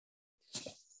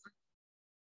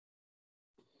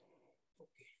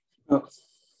Uh,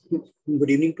 Good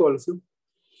evening to all of you.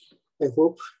 I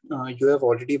hope you have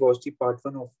already watched the part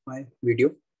one of my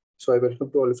video. So I welcome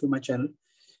to all of you my channel.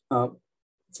 Uh,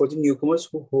 for the newcomers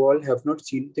who all have not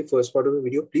seen the first part of the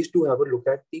video, please do have a look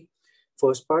at the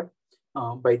first part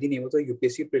by the name of the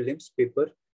UPSC Prelims Paper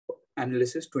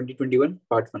Analysis 2021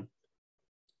 Part 1.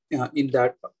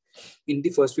 In the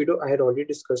first video, I had already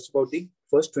discussed about the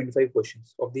first 25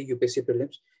 questions of the UPSC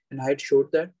Prelims, and I had showed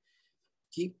that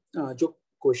कि जो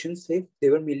questions थे, they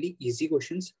were mainly easy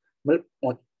questions. Well,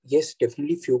 yes,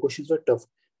 definitely few questions were tough,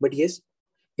 but yes,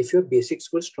 if your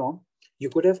basics were strong, you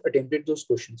could have attempted those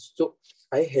questions. So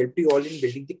I helped you all in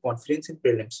building the confidence in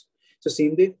prelims. So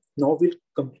same way, now we'll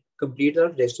complete our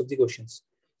rest of the questions.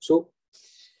 So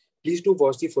please do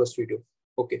watch the first video.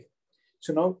 Okay.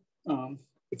 So now,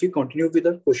 if we continue with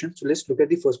the questions, so let's look at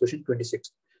the first question,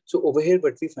 26. So over here,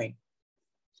 what we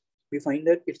find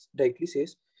that it directly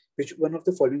says, which one of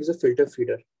the following is a filter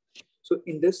feeder? So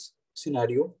in this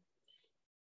scenario,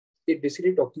 it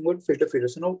basically talking about filter feeder.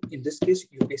 So now in this case,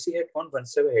 UPSC had gone one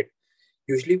step ahead.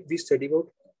 Usually we study about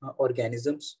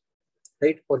organisms,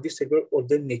 right? Or we study about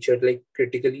other nature, like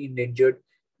critically endangered,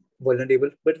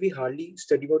 vulnerable, but we hardly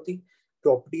study about the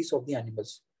properties of the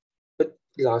animals. But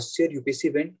last year,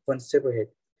 UPSC went one step ahead.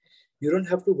 You don't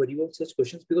have to worry about such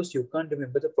questions because you can't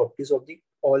remember the properties of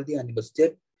all the animals. There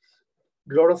are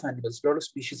a lot of animals, a lot of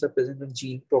species are present in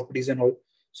gene properties and all.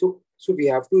 So we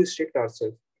have to restrict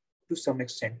ourselves to some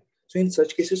extent. So in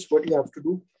such cases, what you have to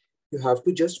do, you have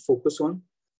to just focus on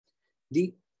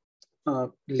the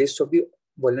list of the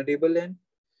vulnerable and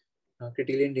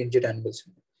critically endangered animals.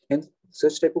 And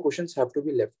such type of questions have to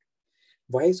be left.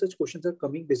 Why such questions are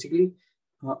coming? Basically,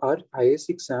 our IAS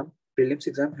exam, prelims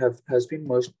exam has been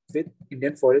merged with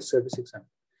Indian Forest Service exam.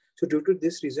 So due to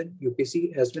this reason,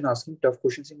 UPSC has been asking tough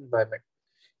questions in environment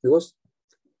because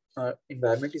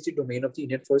environment is the domain of the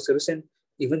Indian Forest Service and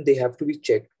even they have to be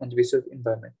checked on the basis of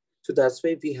environment. So that's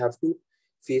why we have to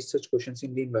face such questions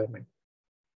in the environment.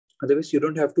 Otherwise, you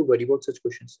don't have to worry about such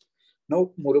questions. Now,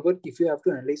 moreover, if you have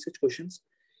to analyze such questions,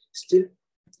 still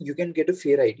you can get a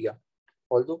fair idea.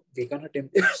 Although we cannot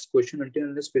attempt this question until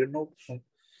unless we don't know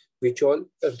which all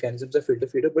organisms are filter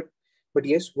feeder. But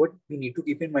yes, what we need to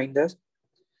keep in mind is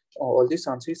all this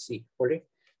answer is C, alright.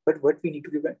 But what we need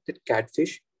to keep in mind that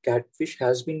catfish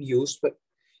has been used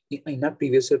in our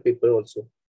previous year paper also.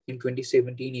 In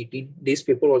 2017-18, this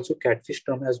paper also catfish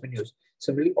term has been used.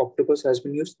 Similarly, octopus has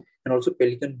been used, and also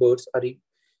pelican birds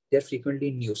they are frequently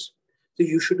in use. So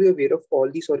you should be aware of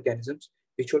all these organisms,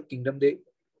 which all kingdom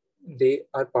they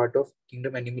are part of: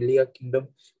 kingdom Animalia, kingdom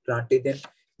Plantae. Then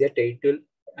they are territorial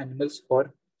animals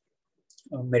or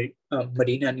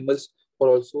marine animals, or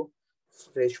also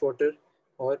freshwater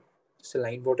or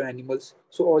saline water animals.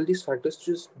 So all these factors,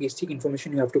 just basic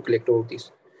information you have to collect all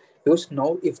these. Because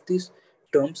now if these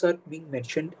terms are being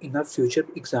mentioned in our future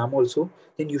exam also,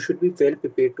 then you should be well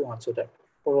prepared to answer that.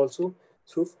 Or also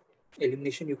through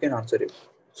elimination, you can answer it.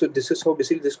 So this is how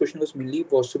basically this question was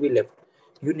to be left.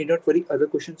 You need not worry, other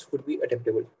questions would be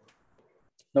attemptable.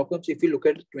 Now comes, if you look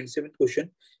at the 27th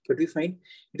question, what we find,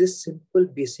 it is simple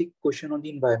basic question on the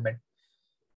environment.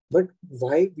 But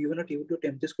why we were not able to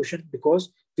attempt this question? Because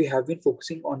we have been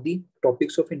focusing on the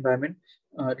topics of environment,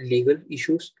 legal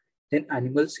issues, then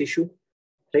animals issue,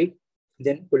 right?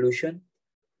 Then pollution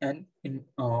and in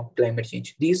climate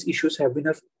change. These issues have been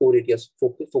our core areas,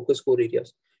 focus core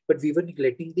areas. But we were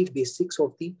neglecting the basics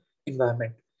of the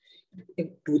environment.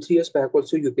 In 2-3 years back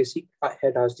also, UPSC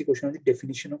had asked the question on the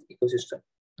definition of ecosystem.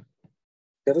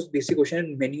 That was basic question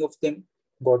and many of them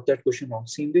got that question wrong.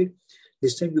 Same way,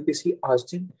 this time UPSC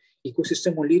asked in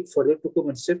ecosystem only, further took a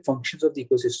one step, functions of the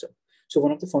ecosystem. So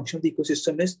one of the functions of the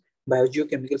ecosystem is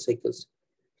biogeochemical cycles.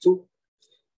 So,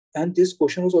 and this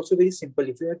question was also very simple.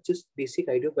 If you had just basic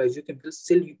idea of biogeochemicals,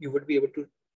 still you would be able to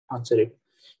answer it.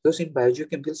 Because in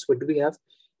biogeochemicals, what do we have?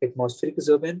 Atmospheric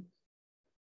reserve and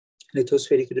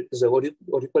lithospheric reserve, or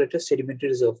you call it a sedimentary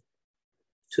reserve.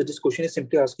 So this question is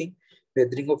simply asking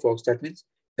weathering of rocks. That means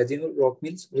weathering of rock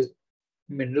means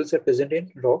minerals are present in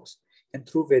rocks and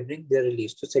through weathering they are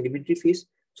released. So sedimentary phase.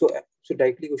 So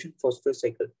directly question phosphorus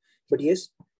cycle. But yes,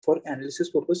 for analysis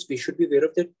purpose, we should be aware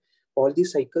of that all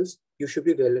these cycles you should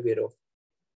be well aware of.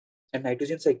 And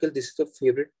nitrogen cycle, this is a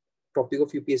favorite topic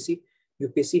of UPSC.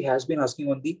 UPSC has been asking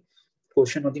on the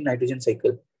question on the nitrogen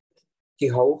cycle.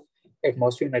 How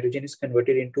atmospheric nitrogen is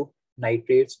converted into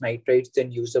nitrates, nitrites,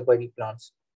 then used up by the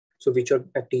plants. So which are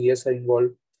bacteria are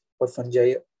involved or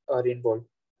fungi are involved.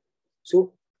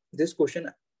 So this question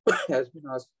has been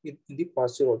asked in the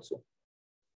past year also.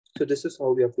 So this is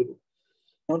how we have to do.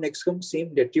 Now next comes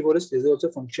same detrivorous. This is also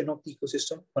a function of the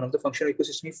ecosystem. One of the function of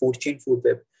ecosystem is food chain, food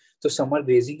web. So some are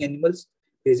grazing animals,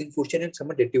 grazing food chain, and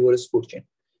some are detrivorous food chain.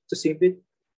 So same way,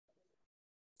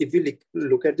 if we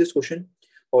look at this question,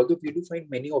 although we do find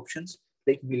many options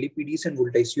like millipedes and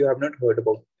vultices you have not heard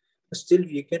about, but still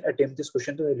we can attempt this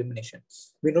question to elimination.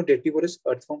 We know detrivorous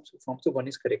earth forms, so one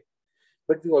is correct.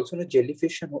 But we also know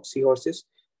jellyfish and seahorses,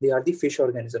 they are the fish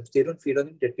organisms. They don't feed on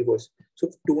the detrivorous.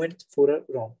 So 2 and 4 are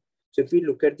wrong. So if we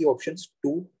look at the options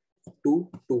 2, 2,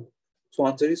 2. So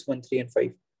answer is 1, 3, and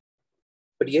 5.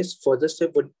 But yes, further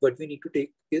step, what we need to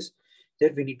take is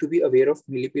that we need to be aware of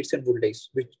millipedes and vultices,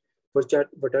 what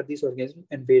are these organisms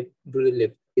and where do they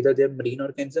live? Either they are marine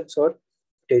organisms or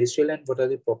terrestrial, and what are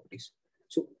their properties?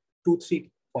 So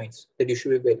 2-3 points that you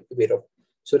should be well aware of.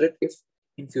 So that if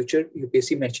in future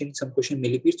UPSC mentioning some question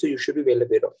millipedes, so you should be well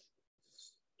aware of.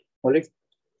 All right.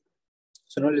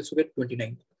 So now let's look at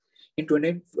 29. In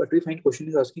 29, what we find question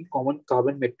is asking common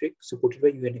carbon metric supported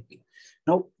by UNEP.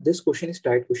 Now, this question is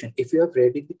tight question. If you have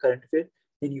read in the current affair,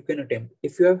 then you can attempt.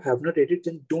 If you have not read it,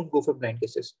 then don't go for blind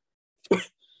guesses.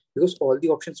 Because all the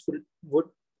options would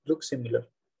look similar.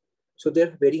 So there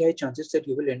are very high chances that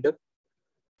you will end up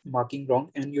marking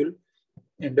wrong and you'll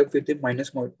end up with a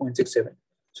minus 0.67.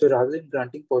 So rather than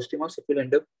granting positive marks, it will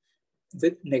end up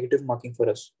with negative marking for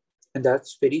us. And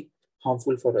that's very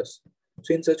harmful for us.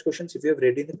 So in such questions, if you have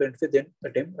read in the current affair, then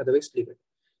attempt, otherwise leave it.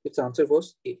 Its answer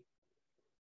was A.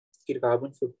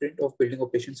 Carbon footprint of building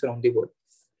operations around the world.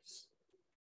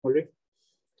 All right.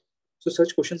 So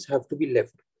such questions have to be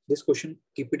left. This question,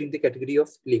 keep it in the category of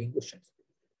leaving questions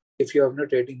if you have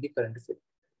not read in the current affair.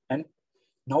 And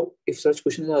now, if such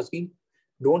questions are asking,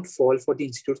 don't fall for the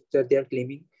institutes that they are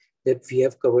claiming that we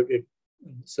have covered it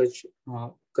in such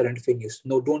current affair news.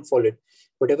 No, don't follow it.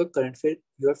 Whatever current affair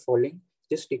you are following,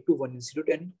 just stick to one institute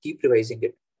and keep revising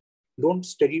it. Don't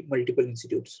study multiple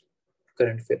institutes,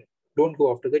 current affair. Don't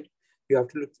go after that. You have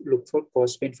to look for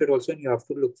cost benefit also, and you have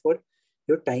to look for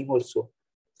your time also.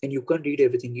 And you can't read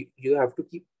everything. You have to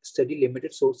keep study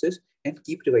limited sources and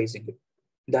keep revising it.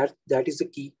 That is the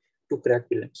key to crack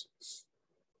prelims.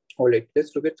 All right,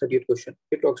 let's look at 30th question.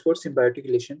 It talks about symbiotic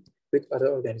relation with other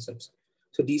organisms.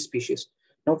 So these species.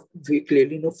 Now we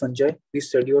clearly know fungi. We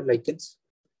study our lichens,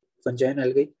 fungi and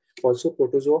algae. Also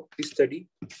protozoa. We study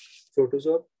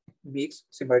protozoa makes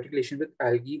symbiotic relation with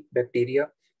algae, bacteria,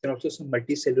 and also some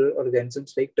multicellular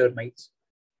organisms like termites.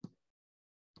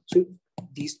 So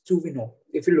these two we know.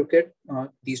 If you look at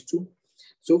these two,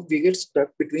 so we get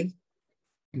stuck between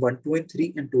 1, 2, and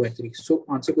 3 and 2 and 3. So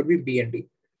answer could be B and D.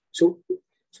 So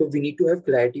we need to have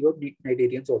clarity about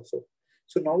cnidarians also.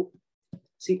 So now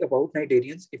see about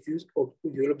cnidarians, if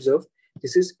you'll observe,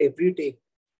 this is every day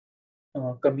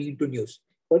coming into news,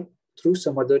 but through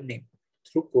some other name,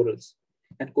 through corals.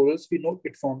 And corals, we know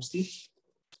it forms the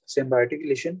symbiotic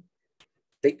relation.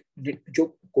 Like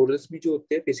जो corals में जो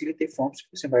होते हैं, basically they form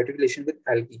symbiotic relation with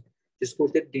algae. जिसको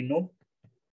बोलते हैं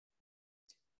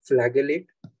dinoflagellate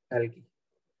algae,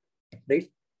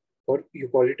 right? Or you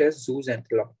call it as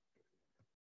zooxanthellae.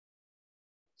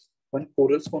 One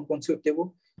corals कौन से होते हैं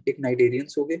वो? एक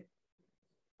cnidarians हो गए.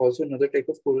 Also another type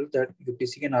of coral that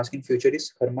UPSC can ask in future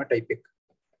is hermatypic.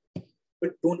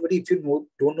 But don't worry, if you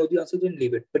don't know the answer, then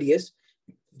leave it. But yes,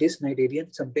 this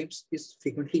cnidarian sometimes is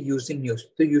frequently used in news.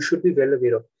 So you should be well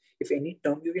aware of. If any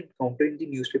term you encounter in the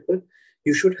newspaper,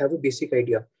 you should have a basic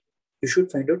idea. You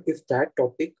should find out if that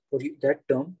topic or that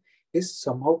term is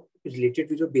somehow related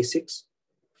with your basic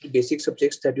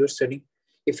subjects that you are studying.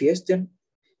 If yes, then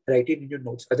write it in your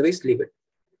notes. Otherwise, leave it.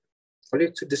 All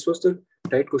right. So this was the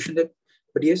right question.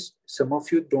 But yes, some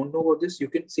of you don't know about this. You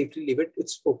can safely leave it.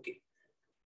 It's okay.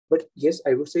 But yes,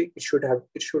 I would say it should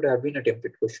have been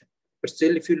attempted question. But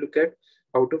still, if you look at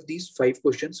out of these 5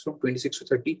 questions from 26 to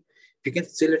 30, we can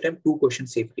still attempt 2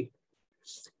 questions safely.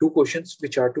 2 questions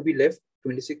which are to be left,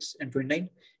 26 and 29,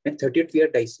 and 30th we are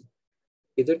dicing.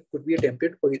 Either could be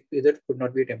attempted or either could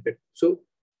not be attempted. So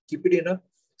keep it in a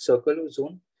circle or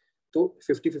zone, so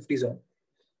 50-50 zone.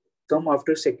 Come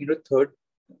after second or third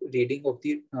reading of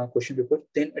the question paper,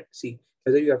 then see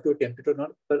whether you have to attempt it or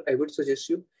not. But I would suggest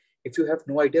you, if you have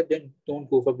no idea, then don't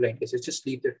go for blind guesses. Just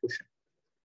leave that question.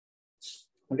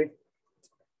 All right.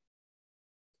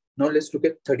 Now let's look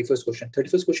at 31st question.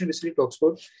 31st question basically talks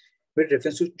about, with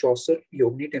reference to Chaucer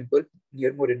Yogni temple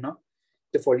near Morinna,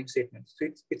 the following statements. So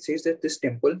it says that this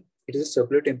temple, it is a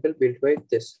circular temple built by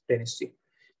this dynasty.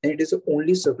 And it is the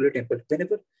only circular temple.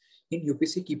 Whenever in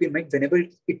UPSC, keep in mind, whenever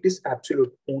it is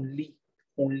absolute, only,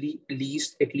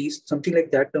 least, at least, something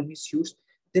like that term is used,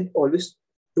 then always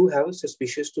do have a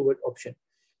suspicious toward option.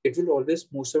 It will always,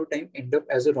 most of the time, end up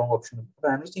as a wrong option.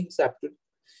 But I'm not saying it's absolute.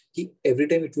 every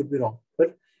time it would be wrong.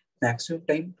 But maximum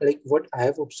time, like what I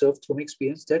have observed from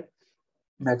experience, that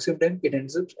maximum time it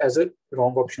ends up as a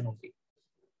wrong option only.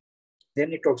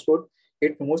 Then it talks about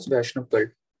it promotes Vaishnav cult,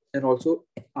 and also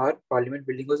our parliament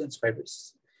building was inspired by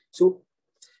this. So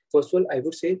first of all, I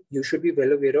would say you should be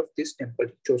well aware of this temple,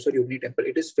 Chaucer Yogini temple.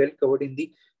 It is well covered in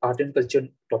the art and culture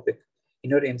topic. In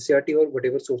your NCRT or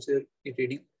whatever sources you're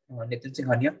reading, Nitin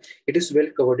Singhania, it is well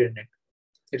covered in it.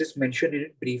 It is mentioned in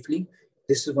it briefly.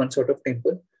 This is one sort of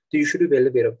temple. So you should be well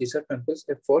aware of. These are temples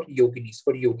for yoginis,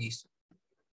 for yogis.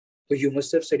 So you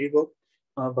must have studied about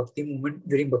Bhakti movement.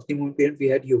 During Bhakti movement period, we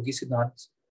had yogi siddhants.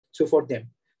 So for them.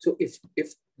 So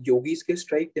if yogis get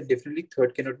strike, then definitely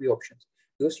third cannot be options.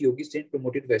 Because yogis didn't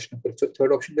promote it Vaishnava. So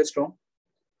third option gets wrong,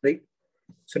 right?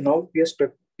 So now we are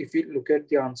stuck. If we look at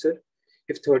the answer,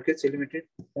 if third gets eliminated,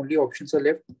 only options are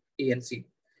left A and C.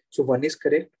 So one is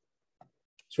correct.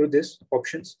 So this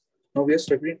options, now we are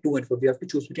stuck between 2 and 4. We have to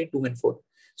choose between 2 and 4.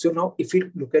 So now if we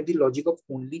look at the logic of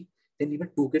only, then even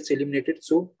 2 gets eliminated.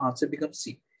 So answer becomes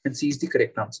C, and C is the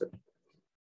correct answer.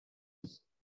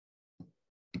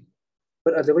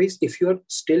 But otherwise, if you are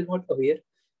still not aware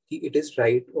it is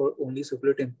right or only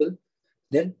circular temple,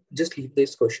 then just leave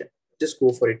this question. Just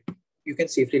go for it. You can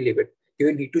safely leave it. You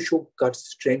will need to show guts,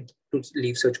 strength to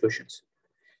leave such questions.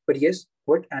 But yes,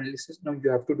 what analysis now you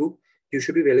have to do? You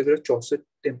should be well aware of Chaucer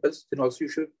temples. Then also you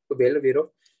should be well aware of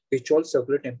which all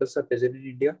circular temples are present in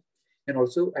India. And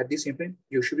also at the same time,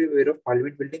 you should be aware of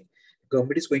parliament building.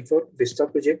 Government is going for Vista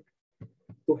project.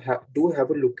 To have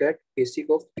a look at basic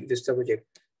of Vista project,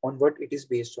 on what it is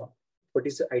based on, what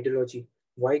is the ideology,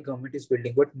 why government is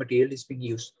building, what material is being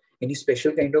used, any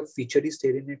special kind of feature is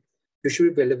there in it. You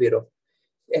should be well aware of.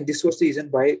 And this was the reason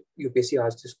why UPSC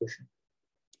asked this question.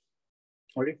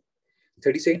 All right.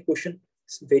 32nd question,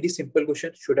 very simple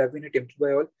question, should have been attempted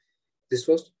by all. This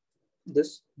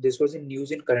was in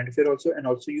news in current affair also, and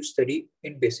also you study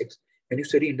in basics. When you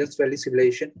study Indus Valley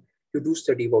civilization, you do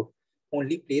study about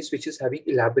only place which is having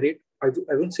elaborate, I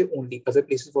wouldn't say only, other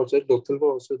places also, Lothal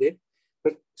were also there,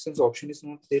 but since option is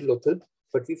not there, Lothal,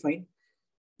 but we find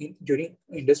during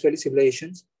Indus Valley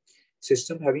civilizations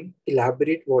system having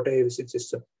elaborate water harvesting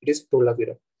system, it is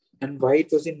Dholavira. And why it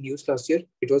was in news last year,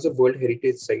 it was a World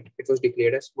Heritage Site. It was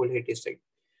declared as World Heritage Site.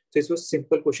 So it was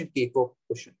simple question, cakewalk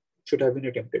question, should have been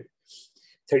attempted.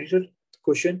 33rd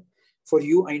question, for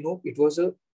you, I know it was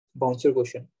a bouncer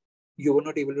question. You were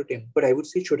not able to attempt, but I would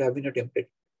say it should have been attempted.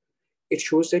 It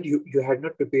shows that you had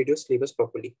not prepared your syllabus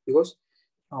properly, because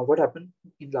what happened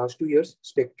in last 2 years,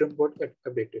 Spectrum got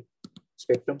updated,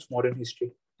 Spectrum's modern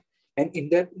history. And in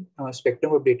that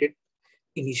Spectrum updated,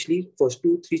 initially first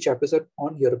 2-3 chapters are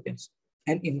on Europeans.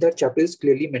 And in that chapter is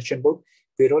clearly mentioned about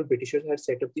where all Britishers had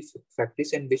set up the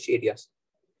factories and which areas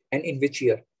and in which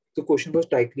year. The question was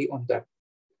tightly on that.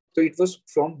 So it was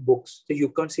from books. So you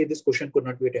can't say this question could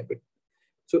not be attempted.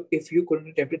 So if you couldn't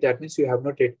attempt it, that means you have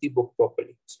not read the book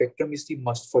properly. Spectrum is the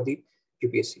must for the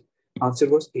UPSC. Answer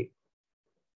was A.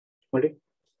 Okay.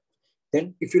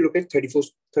 Then if you look at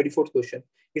 34th question,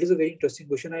 it is a very interesting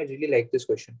question. I really like this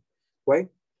question. Why?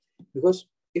 Because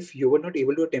if you were not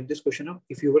able to attempt this question,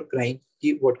 if you were crying,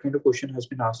 what kind of question has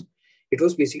been asked,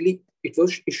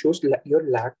 it shows your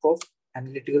lack of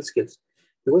analytical skills.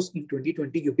 Because in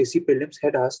 2020, UPSC Prelims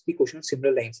had asked the question on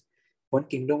similar lines. One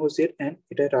kingdom was there and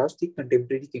it had asked the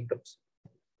contemporary kingdoms.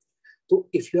 So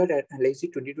if you had analyzed the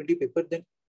 2020 paper, then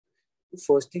the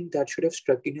first thing that should have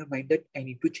struck in your mind that I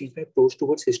need to change my approach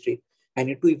towards history. I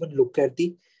need to even look at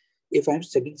if I'm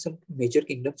studying some major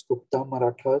kingdoms, Gupta,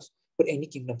 Marathas, or any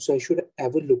kingdom. So I should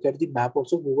have a look at the map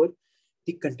also, who were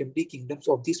the contemporary kingdoms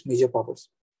of these major powers.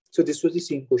 So this was the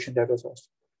same question that was asked.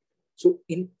 So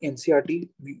in NCRT,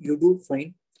 you do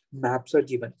find maps are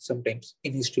given sometimes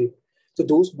in history. So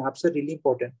those maps are really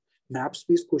important.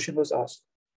 Maps-based question was asked.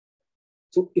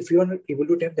 So if you are not able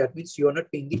to attempt, that means you are not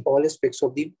paying the all aspects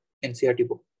of the NCRT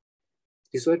book.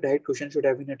 This was a direct question should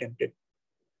have been attempted.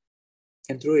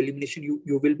 And through elimination,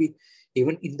 you will be,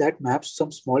 even in that maps,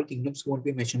 some small kingdoms won't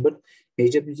be mentioned, but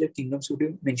major kingdoms will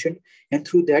be mentioned. And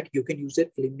through that, you can use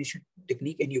that elimination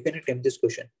technique and you can attempt this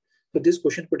question. So this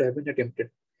question could have been attempted.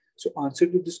 So answer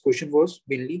to this question was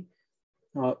mainly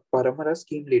Paramaras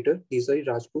came later, Desai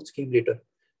Rajputs came later.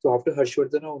 So after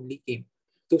Harshvardhana only came.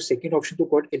 So second option to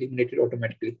got eliminated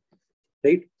automatically,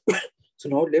 right? So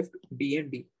now left B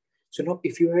and D. So now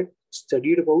if you had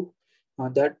studied about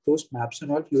those maps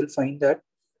and all, you will find that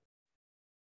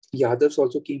Yadavs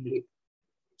also came late.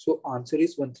 So answer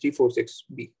is 1, 3, 4, 6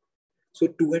 B. So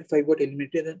 2 and 5 got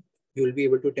eliminated and you will be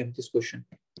able to attempt this question.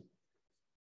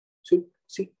 So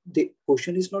see, the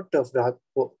question is not tough.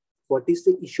 What is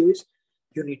the issue is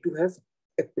you need to have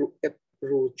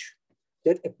approach.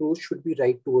 that approach should be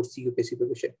right towards the UPSC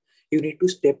preparation. You need to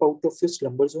step out of your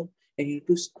slumber zone and you need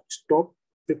to stop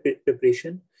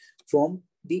preparation from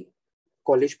the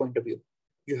college point of view.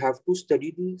 You have to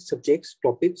study the subjects,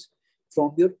 topics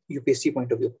from your UPSC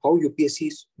point of view, how UPSC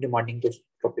is demanding those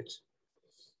topics.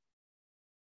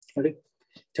 All right.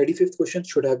 35th question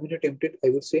should have been attempted, I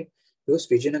would say, because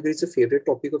Vijayanagar is a favorite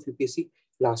topic of UPSC.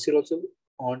 Last year also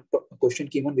on question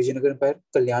came on Vijayanagar Empire,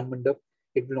 Kalyan Mandap.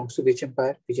 It belongs to which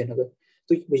empire? Vijayanagar.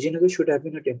 So Vijayanagar should have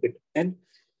been attempted. And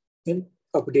in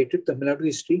updated Tamil Nadu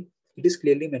history, it is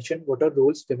clearly mentioned what are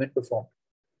roles women perform.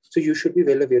 So you should be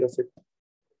well aware of it.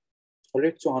 All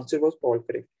right. So answer was all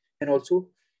correct. And also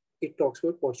it talks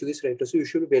about Portuguese writers. So you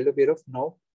should be well aware of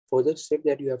now. Further step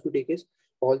that you have to take is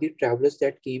all the travelers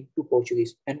that came to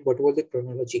Portuguese and what was the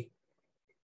chronology,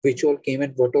 which all came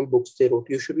and what all books they wrote.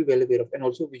 You should be well aware of. And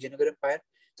also Vijayanagar Empire.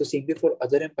 So same way for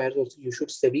other empires also, you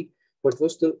should study what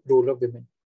was the role of women.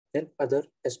 Then other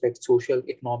aspects, social,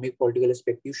 economic, political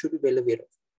aspect, you should be well aware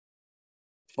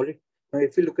of. All right. Now,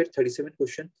 if you look at 37th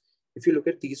question, if you look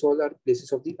at these all are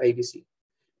places of the IBC.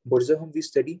 Burzaham we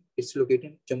study, it's located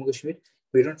in Jammu Kashmir.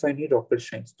 We don't find any rock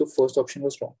shrines. So first option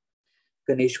was wrong.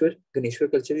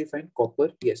 Ganeshwar culture we find copper.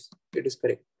 Yes, it is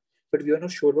correct. But we are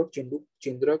not sure about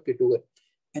Chindra Kitugar.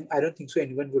 And I don't think so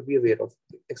anyone would be aware of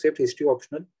it. Except history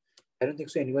optional. I don't think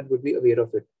so anyone would be aware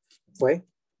of it. Why?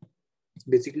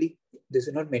 Basically, this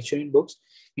is not mentioned in books.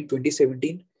 In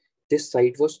 2017, this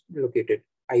site was located.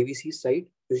 IVC site.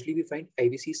 Usually we find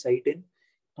IVC site in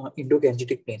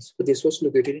Indo-Gangetic Plains. So this was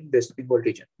located in West Bengal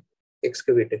region,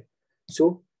 excavated.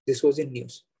 So this was in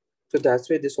news. So that's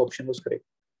why this option was correct.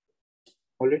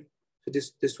 All right. So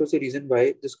this was the reason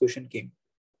why this question came.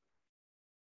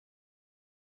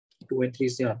 2 and 3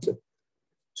 is the answer.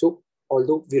 So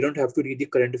although we don't have to read the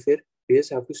current affair, we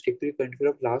just have to stick to the current affair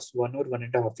of last 1 or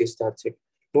 1.5 years. That's it.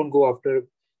 Don't go after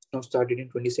now started in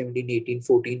 2017, 18,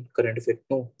 14 current affair.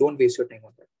 No, don't waste your time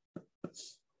on that.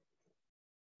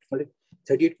 All right.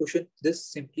 38th question. This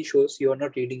simply shows you are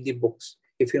not reading the books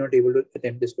if you're not able to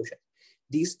attempt this question.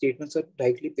 These statements are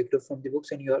directly picked up from the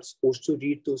books and you are supposed to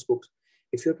read those books.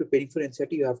 If you're preparing for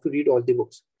NCERT, you have to read all the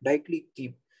books. Directly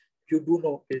came. You do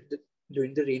know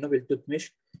during the reign of Iltutmish,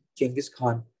 Genghis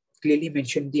Khan clearly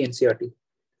mentioned the NCERT.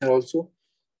 And also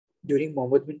during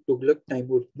Muhammad bin Tughlaq,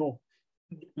 Timur. No,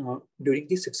 during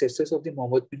the successors of the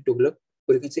Muhammad bin Tughlaq,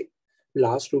 or you can say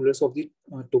last rulers of the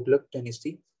Tughlaq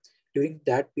dynasty, during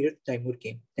that period, Timur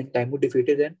came. And Timur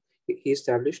defeated and he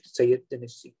established Sayyid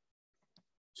dynasty.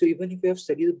 So even if you have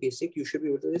studied the basic, you should be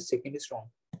able to say second is wrong,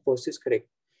 first is correct.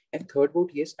 And third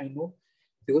vote, yes, I know,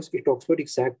 because it talks about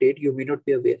exact date, you may not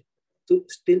be aware. So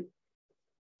still,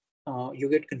 you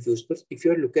get confused. But if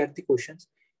you look at the questions,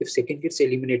 if second gets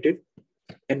eliminated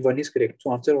and one is correct,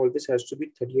 so answer always has to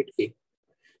be 38A.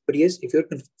 But yes, if you're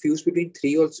confused between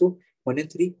 3 also, 1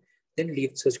 and 3, then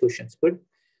leave such questions. But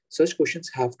such questions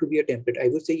have to be attempted. I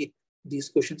would say these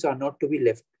questions are not to be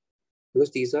left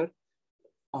because these are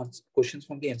questions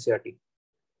from the NCERT.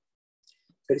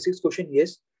 36th question,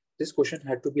 yes, this question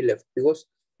had to be left because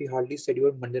we hardly study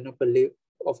about Mandanapalle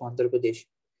of Andhra Pradesh.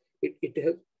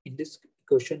 In this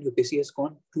question, UPSC has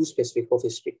gone too specific of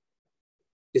history.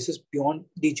 This is beyond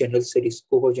the general studies,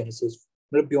 scope of Genesis,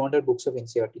 beyond our books of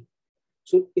NCERT.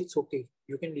 So it's okay.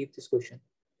 You can leave this question.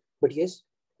 But yes,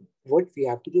 what we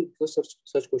have to do, because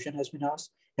such question has been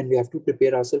asked and we have to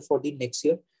prepare ourselves for the next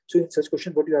year. So in such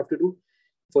question, what you have to do,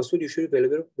 first of all, you should be well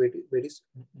aware of where is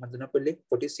Mandanapalle,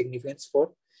 what is significance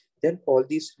for. Then all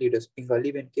these leaders,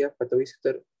 Pingali Venkaya, Patavi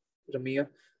Sitar Ramaiah,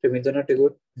 Rabindranath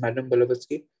Tagore, Madam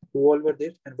Blavatsky, who all were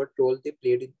there and what role they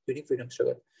played during freedom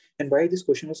struggle. And why this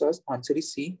question was asked, answer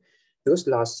is C, because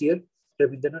last year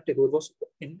Rabindranath Tagore was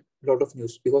in a lot of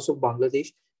news because of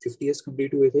Bangladesh, 50 years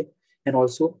complete हुए थे, and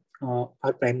also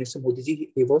our Prime Minister Modi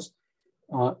ji, he was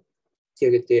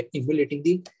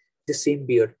emulating the same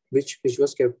beard which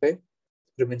was kept by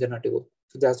Rabindranath Tagore.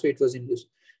 So that's why it was in use.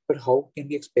 But how can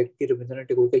we expect that Rabindranath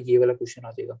Tagore का ये वाला question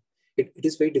आ जाएगा? It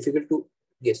is very difficult to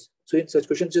guess. So in such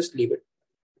questions, just leave it.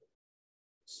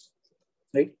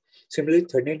 Right? Similarly,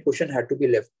 39th question had to be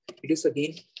left. It is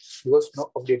again because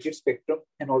now updated spectrum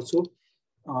and also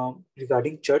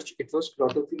regarding church, it was a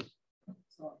lot of news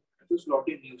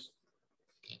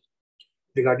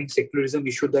regarding secularism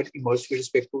issue that emerged with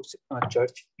respect to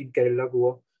church in Kerala,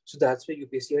 Goa. So that's why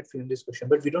UPSC had framed this question.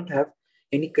 But we don't have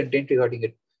any content regarding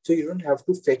it. So you don't have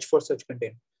to fetch for such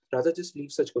content. Rather, just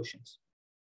leave such questions.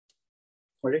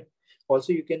 All right.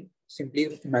 Also, you can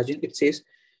simply imagine it says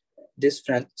this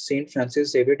Saint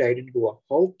Francis Xavier died in Goa.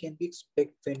 How can we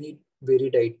expect where he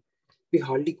died? We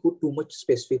hardly go too much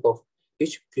specific of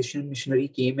which Christian missionary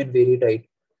came and where he died.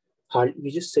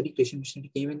 we just study Christian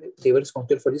missionary came and they were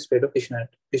responsible for the spread of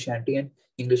Christianity and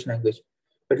English language.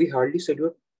 But we hardly study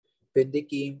when they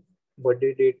came, what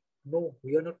they did. No,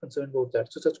 we are not concerned about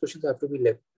that. So such questions have to be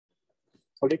left.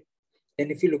 Alright.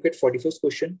 And if you look at 41st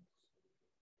question,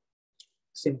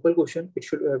 simple question, it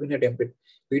should have been attempted.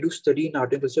 We do study in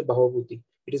art and culture Bhavabhuti.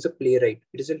 It is a playwright.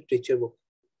 It is a literature book.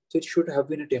 So it should have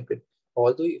been attempted.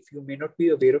 Although if you may not be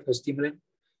aware of Hastimal and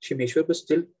Shimeshwar, but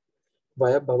still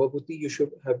via Bhavabhuti, you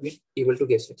should have been able to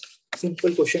guess it.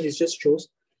 Simple question, it just shows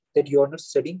that you are not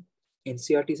studying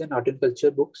NCERTs and art and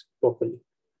culture books properly.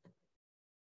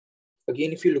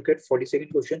 Again, if you look at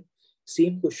 42nd question,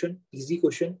 same question, easy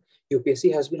question.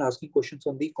 UPSC has been asking questions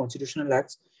on the constitutional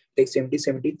acts like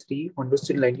 1773 onwards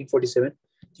till 1947.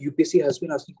 UPSC has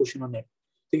been asking question on it.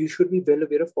 So you should be well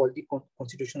aware of all the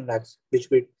constitutional acts which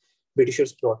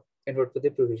Britishers brought and what were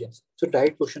their provisions. So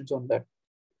direct questions on that.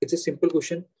 It's a simple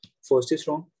question. First is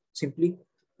wrong simply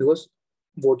because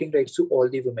voting rights to all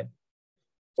the women.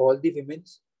 All the women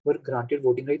were granted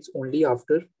voting rights only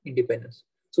after independence.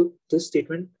 So this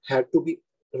statement had to be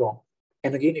wrong.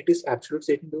 And again, it is absolute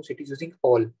statement because it is using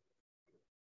all.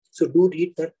 So do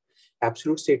read that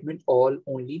absolute statement all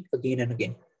only again and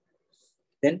again.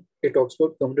 Then it talks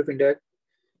about Government of India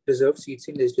reserved seats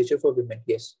in legislature for women.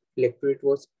 Yes, electorate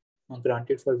was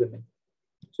granted for women.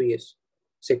 So yes,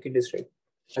 second is right.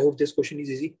 I hope this question is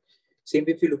easy. Same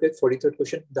if you look at 43rd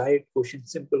question, diet question,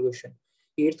 simple question.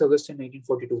 8th August in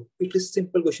 1942. It is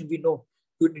simple question. We know.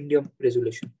 Good India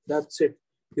resolution. That's it.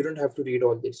 You don't have to read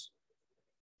all this.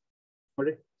 All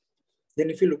right. Then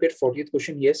if you look at 40th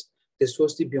question, yes, this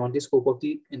was the beyond the scope of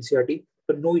the NCERT,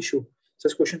 but no issue.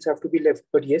 Such questions have to be left.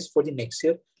 But yes, for the next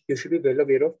year, you should be well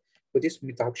aware of what is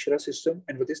Mitakshara system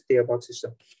and what is Teyabag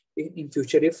system. In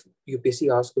future, if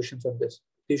UPSC asks questions on this,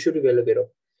 you should be well aware of.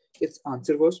 Its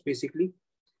answer was basically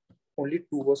only 2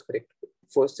 was correct.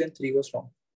 First and 3 was wrong.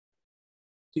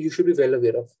 So you should be well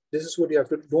aware of. This is what you have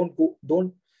to do.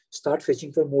 Don't start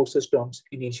fetching for more such terms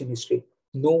in ancient history.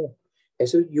 No.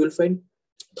 So you'll find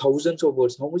thousands of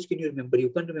words. How much can you remember? You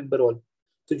can't remember all.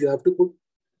 So you have to put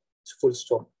full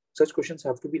stop. Such questions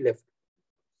have to be left.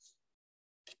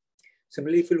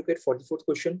 Similarly, if you look at 44th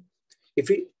question, if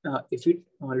we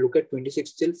look at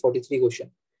 26 till 43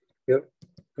 question, here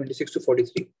 26 to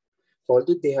 43.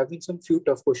 Although there have been some few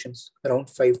tough questions, around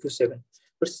 5 to 7,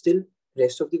 but still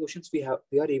rest of the questions we are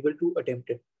able to attempt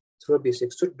it through our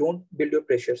basics. So don't build your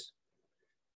pressures.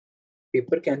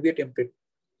 Paper can be attempted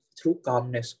through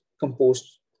calmness,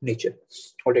 composed nature.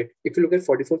 All right. If you look at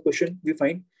 44th question, we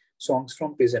find songs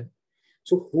from prison.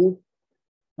 So who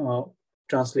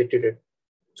translated it?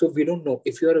 So we don't know.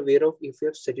 If you are aware of, if you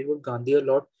have studied about Gandhi a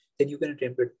lot, then you can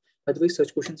attempt it. Otherwise,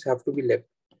 such questions have to be left.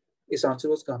 His answer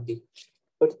was Gandhi.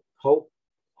 But how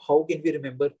can we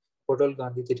remember what all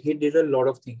Gandhi did? He did a lot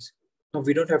of things. Now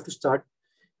we don't have to start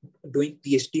doing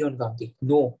PhD on Gandhi.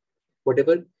 No.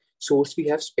 Whatever source we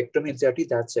have, spectrum, NCERT,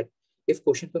 that's it. If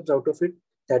question comes out of it,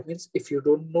 that means if you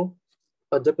don't know,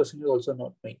 other person is also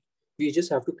not knowing. We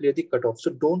just have to clear the cutoff.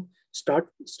 So don't start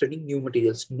studying new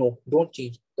materials. No, don't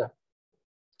change that.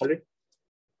 All right.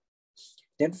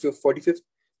 Then 45th,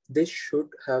 this should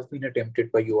have been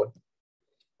attempted by you all.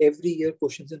 Every year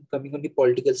questions are coming on the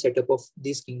political setup of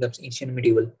these kingdoms, ancient and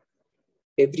medieval.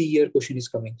 Every year question is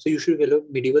coming. So you should be aware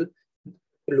of medieval.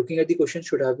 Looking at the question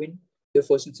should have been your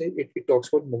first insight. It talks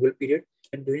about Mughal period.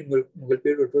 And during Mughal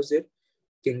period, what was there?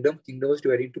 Kingdom was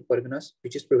divided into Parganas,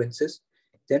 which is provinces.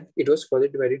 Then it was further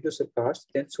divided into Sarkars,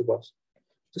 then Subhas.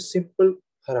 So simple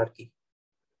hierarchy.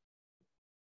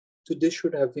 So this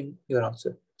should have been your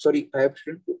answer. Sorry, I have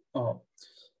written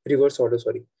reverse order.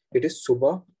 Sorry, it is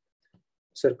Subha,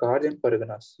 Sarkar, and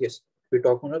Parganas. Yes, we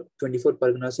talk on 24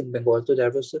 Parganas in Bengal. So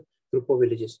that was a group of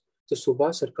villages. So Subha,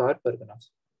 Sarkar, Parganas.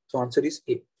 So answer is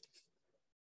A,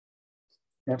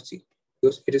 not C,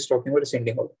 because it is talking about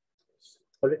ascending order.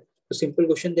 All right. So simple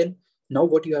question. Then now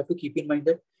what you have to keep in mind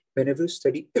that whenever you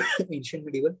study ancient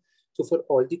medieval, so for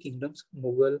all the kingdoms,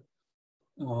 Mughal,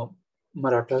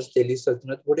 Marathas, Delhi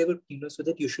Sultanate, whatever kingdoms, so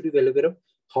that you should be well aware of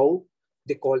how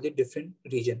they call the different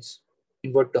regions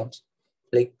in what terms.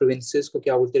 Like provinces को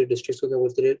क्या बोलते हैं, districts को क्या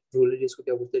बोलते हैं, rural areas को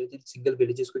क्या बोलते हैं, single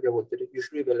villages को क्या बोलते हैं. You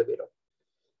should be well aware of.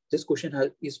 This question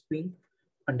is being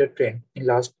under trend in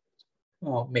last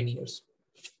many years.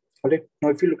 All right. Now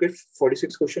if you look at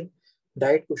 46th question,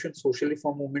 diet question, social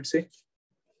reform movement से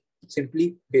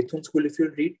simply Bethune School. If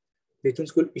you read Bethune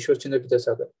School, Ishwar Chandra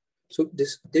Vidyasagar. So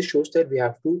this shows that we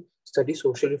have to study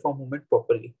social reform movement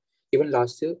properly. Even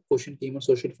last year, question came on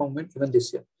social reform movement, even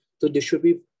this year. So this should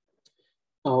be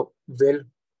well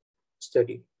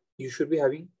studied. You should be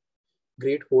having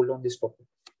great hold on this topic.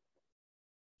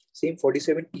 Same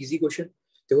 47, easy question.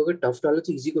 देखो अगर tough डालो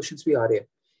तो easy questions भी आ रहे हैं.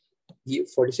 ये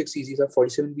 46 easy था,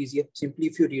 47 भी easy है. Simply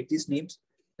if you read these names,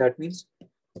 that means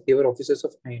they were officers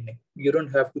of Hind. You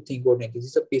don't have to think about anything.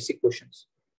 These are basic questions.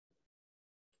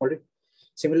 Alright.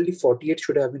 Similarly, 48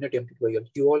 should have been attempted by you all.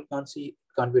 You all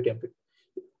can't be attempted.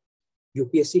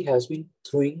 UPSC has been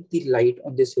throwing the light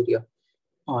on this area,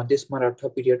 this Maratha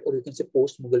period, or you can say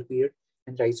post-Mughal period,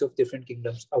 and rise of different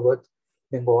kingdoms: Awadh,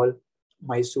 Bengal,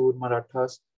 Mysore,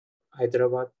 Marathas,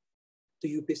 Hyderabad.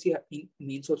 The UPSC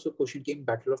means also question came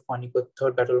Battle of Panipat,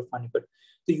 third Battle of Panipat.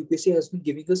 The UPSC has been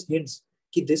giving us hints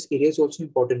that this area is also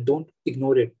important. Don't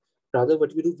ignore it. Rather,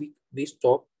 what we do, we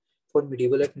stop for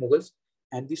medieval at Mughals,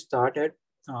 and we start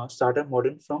our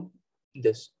modern from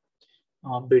this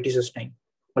British's time,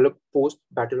 post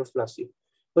Battle of Plassey.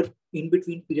 But in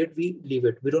between period, we leave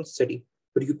it. We don't study.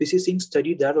 But UPSC is saying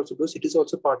study that also because it is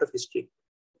also part of history.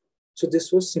 So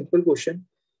this was simple question.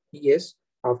 Yes,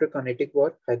 after Carnatic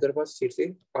War, Hyderabad state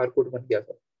से आरकोट बन गया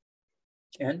था,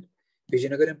 and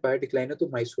Vijayanagar empire decline है तो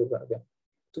मैसूर बन गया.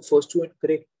 तो first two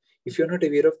correct. If you are not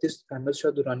aware of this Ahmad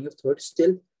Shah Durrani of third,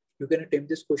 still you can attempt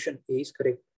this question. A is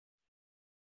correct.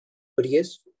 But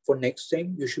yes, for next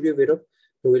time you should be aware of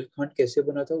Rohil Khan कैसे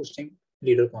बना था, उस time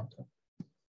leader कौन था.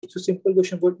 So simple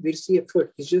question. What where's the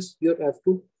effort? It's just you have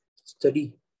to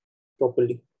study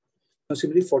properly. Now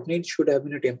simply 49 should have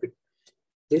been attempted.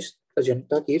 This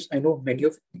Ajanta caves, I know many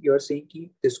of you are saying that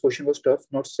this question was tough,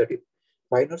 not studied.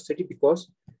 Why not study? Because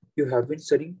you have been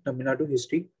studying Tamil Nadu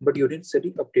history, but you didn't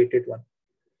study updated one,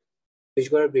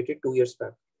 which got updated 2 years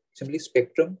back. Simply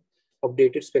spectrum,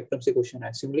 updated spectrum se question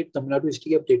hai. Simply Tamil Nadu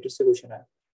history updated se question hai.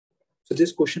 So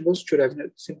this question was should have been a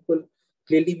simple,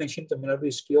 clearly mentioned Tamil Nadu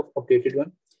history of updated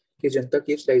one. Ajanta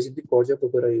caves lies in the gorge of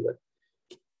Bogora River.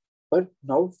 But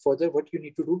now further, what you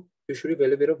need to do, you should be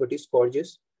well aware of what is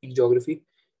gorges in geography.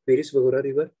 Where is Bogora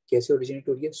River? कैसे originate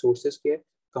हो रही है? Sources क्या है?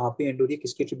 कहाँ पे end हो रही है?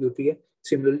 किसकी tributary है?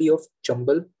 Similarly of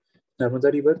Chambal,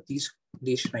 Narmada River, these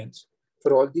shrines.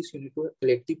 For all these, you need to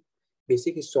collect the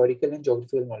basic historical and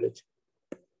geographical knowledge.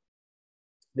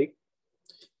 Right?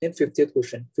 Then 50th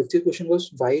question. 50th question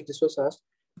was why this was asked.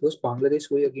 Because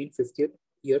Bangladesh was again 50th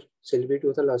year celebrated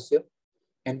was last year,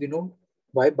 and we know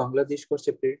why Bangladesh got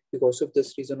separated because of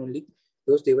this reason only.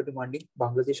 Because they were demanding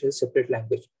Bangladesh as a separate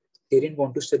language. They didn't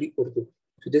want to study Urdu.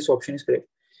 So this option is correct.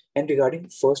 And regarding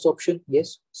first option,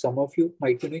 yes, some of you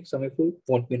might be knowing, some of you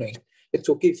won't be knowing. It's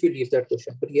okay if you leave that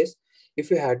question. But yes,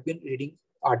 if you had been reading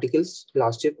articles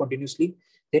last year continuously,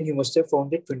 then you must have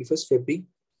found that 21st February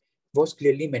was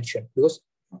clearly mentioned because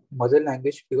mother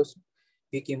language, because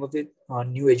we came up with a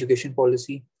new education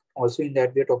policy. Also in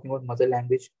that, we are talking about mother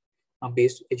language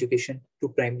based education to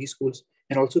primary schools.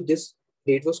 And also this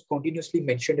date was continuously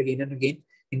mentioned again and again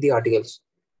in the articles.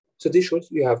 So this shows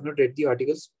you have not read the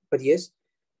articles, but yes,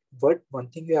 but one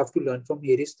thing you have to learn from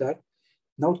here is that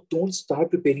now don't start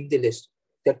preparing the list.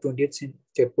 That 20th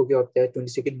Feb को क्या होता है,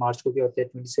 22nd March को क्या होता है,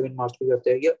 27 March को क्या होता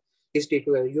है, या इस date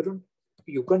को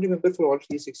you can't remember for all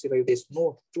 365 days.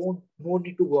 No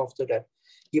need to go after that.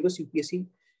 ये बस UPSC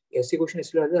ऐसे क्वेश्चन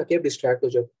इसलिए आता है कि आप डिस्ट्रैक्ट हो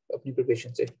जाओ अपनी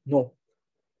प्रिपरेशन से. नो,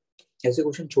 ऐसे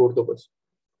क्वेश्चन छोड़ दो बस.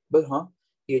 बस हाँ,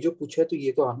 ये जो पूछा है तो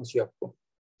ये तो आना चाहिए आपको.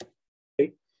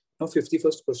 Right? Now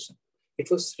 51st question.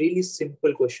 It was really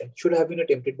simple question. Should have been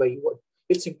attempted by you all.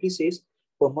 It simply says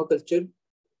permaculture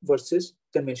versus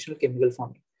conventional chemical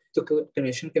farming. So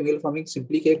conventional chemical farming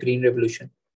simply क्या green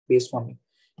revolution based farming.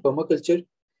 Permaculture,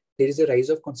 there is a rise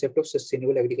of concept of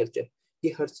sustainable agriculture.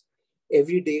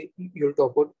 Every day you'll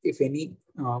talk about, if any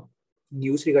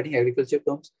news regarding agriculture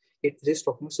comes, it is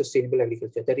talking about sustainable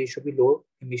agriculture. That it should be low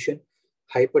emission,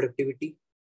 high productivity,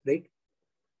 right,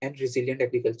 and resilient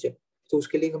agriculture. तो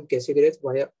उसके लिए हम कैसे करें?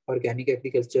 Via organic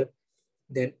agriculture,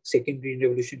 then second green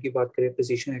revolution की बात करें,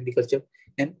 precision agriculture,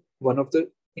 and one of the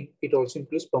it also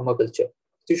includes permaculture.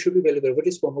 So you should be well aware what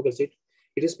is permaculture.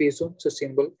 It is based on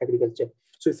sustainable agriculture.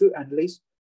 So if you analyze,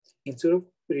 instead of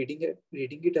reading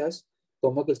it as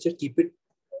permaculture, keep it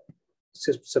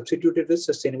substituted with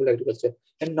sustainable agriculture,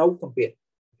 and now compare.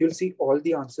 You'll see all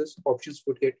the answers, options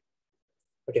would get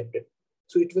attempted.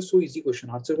 So it was so easy question.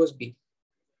 Answer was B.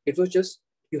 It was just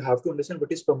you have to understand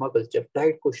what is permaculture.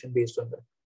 Direct question based on that.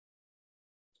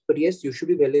 But yes, you should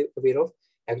be well aware of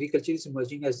agriculture is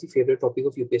emerging as the favorite topic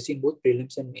of UPSC in both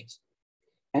prelims and mains.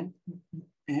 And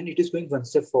it is going one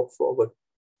step forward.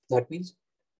 That means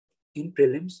in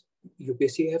prelims,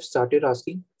 UPSC have started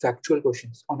asking factual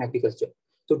questions on agriculture.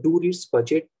 So do read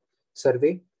budget,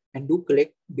 survey, and do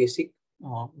collect basic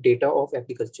data of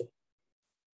agriculture.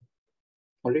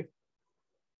 All right.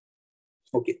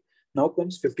 Okay. Now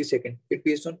comes 52nd. It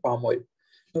based on palm oil.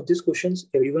 Now these questions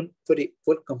everyone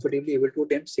were comfortably able to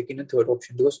attempt second and third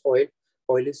option because oil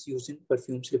oil is used in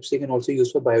perfumes, lipstick, and also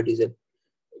used for biodiesel.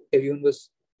 Everyone was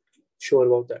sure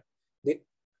about that. They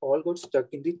all got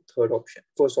stuck in the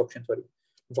first option, sorry.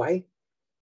 Why?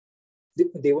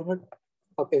 They were not,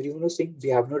 everyone was saying, we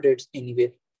have not read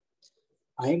anywhere.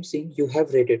 I am saying you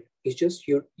have read it. It's just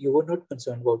you were not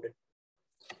concerned about it.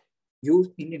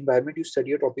 You, in environment, you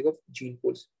study a topic of gene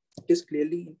pools. It is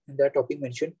clearly in that topic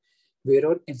mentioned where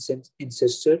our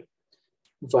ancestor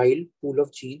wild pool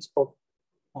of genes of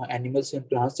animals and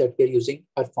plants that we are using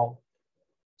are found.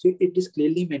 So it is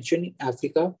clearly mentioned in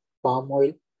Africa, palm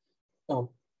oil,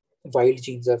 wild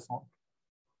genes are found.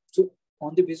 So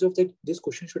on the basis of that, this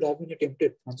question should have been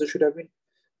attempted. Answer should have been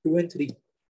 2 and 3.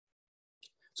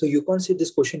 So you can't say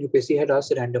this question UPSC had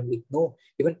asked randomly. No,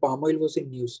 even palm oil was in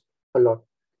news a lot.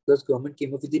 Because government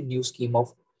came up with a new scheme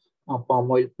of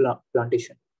palm oil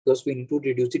plantation. Because we need to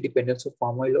reduce the dependence of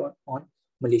palm oil on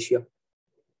Malaysia.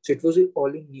 So it was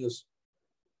all in news.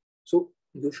 So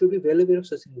you should be well aware of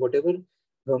such things. Whatever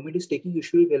government is taking, you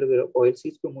should be well aware of. Oil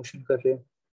seeds promotion kar rahe.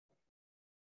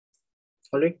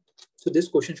 All right. So this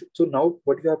question, so now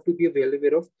what you have to be well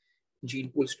aware of, gene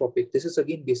pools topic. This is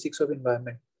again basics of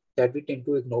environment that we tend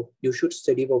to ignore. You should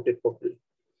study about it properly.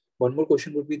 One more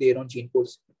question would be there on gene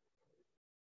pools.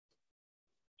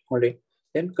 All right.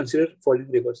 Then consider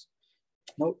following rivers.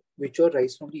 Now, which are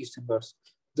rise from the eastern Ghats?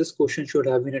 This question should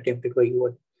have been attempted by you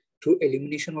all through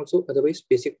elimination also, otherwise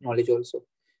basic knowledge also.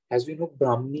 As we know,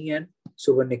 Brahmani and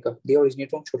Subarnika, they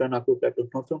originate from Chota Nagpur Plateau,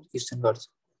 not from eastern Ghats.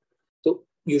 So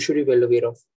you should be well aware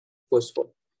of, first of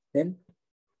all. Then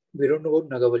we don't know about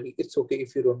Nagavali. It's okay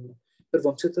if you don't know. But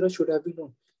Vamsadhara should have been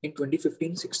known. In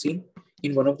 2015-16,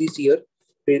 in one of these years,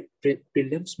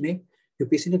 prelims में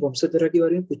UPSC ने वंशधारा के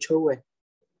बारे में पूछा हुआ है.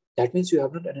 That means you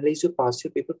have not analyzed your past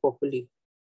year paper properly.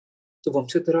 तो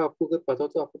वंशधारा आपको अगर पता हो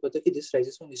तो आपको पता है कि this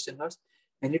rises from eastern Ghats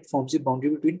and it forms the boundary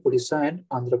between Odisha and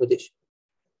Andhra Pradesh.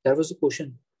 That was the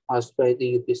question asked by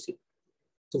the UPSC.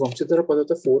 तो वंशधारा पता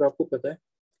होता है, 4 आपको पता है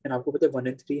and आपको पता है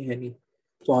 1 and 3 है नहीं.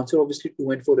 तो answer obviously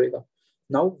 2 and 4 रहेगा.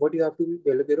 Now what you have to be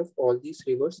well aware of all these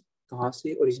rivers, कहाँ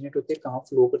से originate होते हैं, कहाँ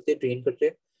flow करते हैं, drain करते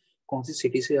हैं, कौन सी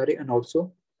city से आ रहे हैं, and also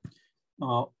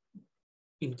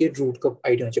इनके रूट का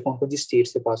आइडिया होना चाहिए, कौन कौन सी स्टेट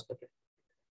से पास कर रहे हैं.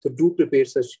 तो do prepare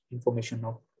such information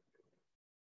now.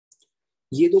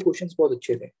 ये 2 क्वेश्चंस बहुत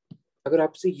अच्छे थे. अगर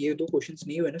आपसे ये 2 क्वेश्चंस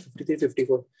नहीं हुए ना 53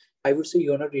 54, I would say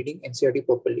you are not reading NCERT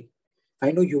properly.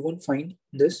 I know you won't find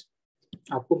this,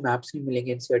 आपको मैप्स नहीं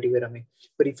मिलेंगे एनसीईआरटी वगैरह में,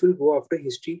 पर if you go after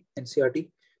history NCERT,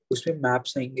 उसमें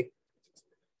मैप्स आएंगे.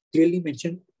 Clearly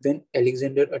mention when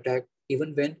Alexander attack,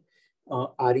 even when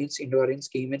Aryans, Indo-Aryans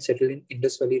came and settled in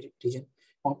Indus valley reason.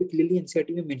 वहाँ पे क्लियरली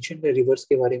एनसीईआरटी में मेंशन्ड है रिवर्स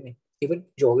के बारे में. इवन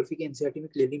ज्योग्राफी के एनसीईआरटी में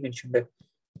क्लियरली मेंशन्ड है.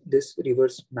 This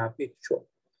reverse map it show,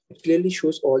 it clearly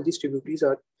shows all these rivers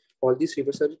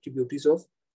are the tributaries of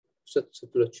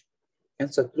Satluj, and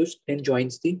Satluj then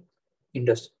joins the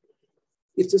Indus.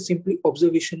 It's a simply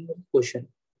observational question,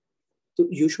 so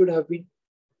you should have been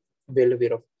well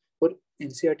aware of. और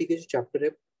NCERT के जो chapter है,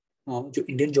 जो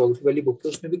Indian geography वाली book है,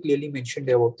 उसमें भी clearly mentioned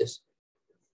है अबाउट दिस,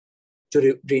 जो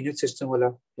ड्रेनेज सिस्टम वाला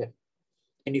है.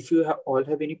 And if you all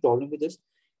have any problem with this,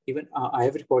 even I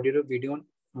have recorded a video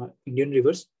on Indian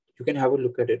rivers. You can have a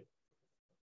look at it.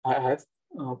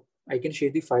 I can share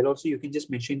the file also. You can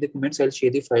just mention in the comments. I'll share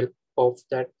the file of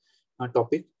that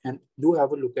topic, and do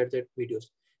have a look at that videos.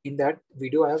 In that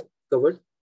video, I have covered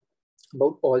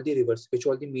about all the rivers, which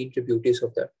are the main tributaries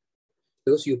of that.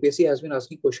 Because UPSC has been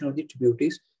asking question on the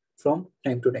tributaries from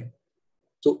time to time.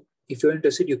 So if you're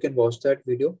interested, you can watch that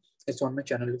video. It's on my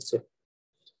channel itself.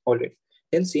 All right.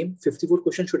 Then same 54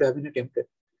 question should have been attempted.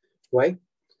 Why?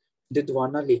 The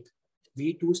Dwana Lake.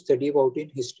 We do study about in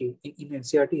history, in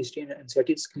NCERT history, and NCERT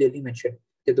is clearly mentioned,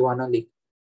 the Dwana Lake.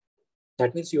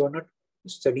 That means you are not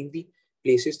studying the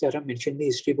places that are mentioned in the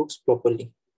history books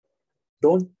properly.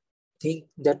 Don't think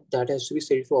that that has to be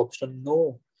studied for optional.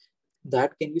 No,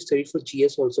 that can be studied for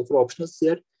GS also. For optionals, they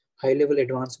are high-level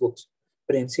advanced books.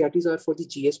 But NCERTs are for the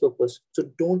GS purpose. So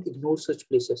don't ignore such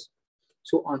places.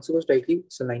 So answer was rightly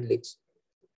Saline Lakes.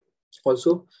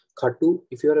 Also, Khatu,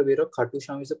 if you are aware of Khatu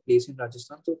Sham is a place in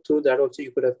Rajasthan, so through that also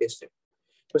you could have guessed it.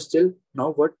 But still,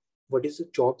 now what is the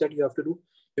job that you have to do?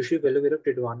 You should be well aware of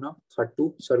Tidwana,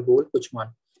 Khatu, Sargol,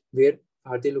 Kuchman. Where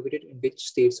are they located? In which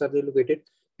states are they located?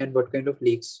 And what kind of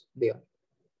lakes they are?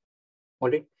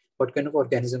 Alright, what kind of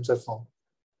organisms are found?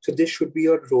 So this should be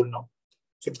your role now.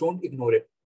 So don't ignore it.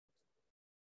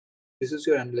 This is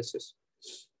your analysis.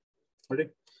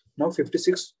 Alright. Now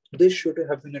 56. This should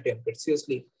have been attempted.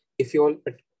 Seriously. If you all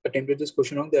attempted this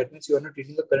question wrong, that means you are not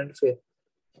reading the current affair.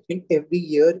 In every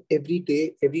year, every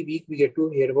day, every week, we get to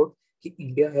hear about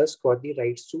India has got the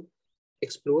rights to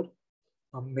explore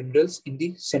minerals in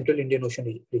the central Indian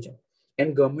Ocean region,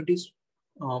 and government is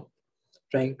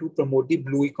trying to promote the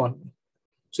blue economy.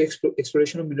 So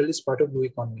exploration of mineral is part of blue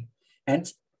economy.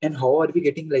 And how are we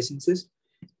getting licenses?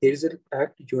 There is an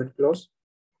act, UN clause.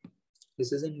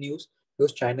 This is in news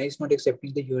because China is not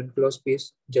accepting the UN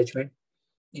clause-based judgment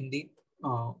in the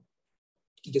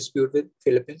dispute with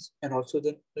Philippines, and also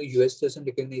the US doesn't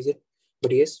recognize it.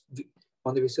 But yes,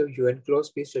 on the basis of UN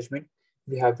clause-based judgment,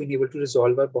 we have been able to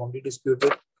resolve our boundary dispute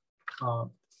with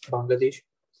Bangladesh.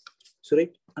 So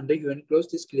right under UN clause,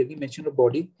 this clearly mentioned a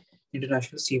body,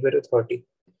 International Seabed Authority.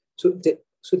 So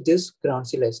this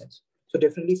grants a license. So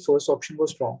definitely first option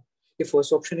was wrong. If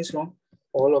first option is wrong,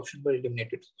 all options were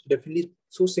eliminated. So definitely,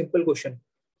 so simple question.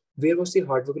 Where was the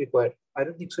hard work required? I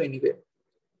don't think so anywhere.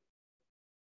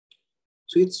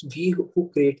 So it's we who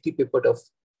create the paper tough,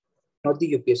 not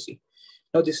the UPSC.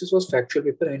 Now this was factual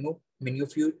paper. I know many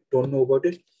of you don't know about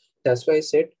it. That's why I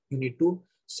said you need to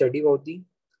study about the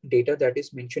data that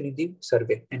is mentioned in the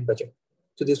survey and budget.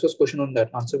 So this was question on that.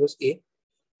 Answer was A.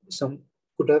 Some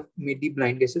could have made the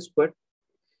blind guesses, but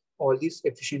all this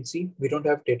efficiency, we don't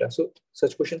have data. So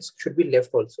such questions should be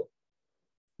left also.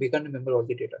 We can't remember all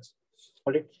the data.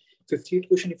 All right. 58th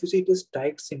question, if you see it is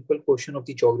direct simple question of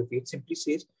the geography, it simply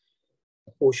says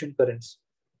ocean currents.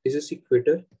 This is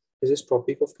equator, this is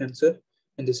Tropic of Cancer,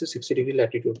 and this is 60-degree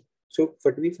latitude. So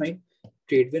what do we find?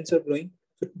 Trade winds are blowing.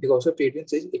 So because of trade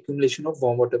winds, there is accumulation of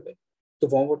warm water. The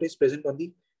warm water is present on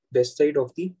the west side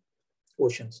of the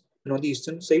oceans. And on the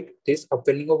eastern side, there is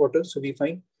upwelling of water. So we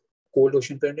find cold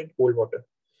ocean current and cold water.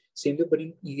 Same way, but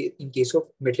in case of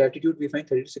mid-latitude, we find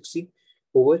 30 to 60.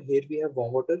 Over here, we have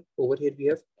warm water. Over here, we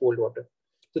have cold water.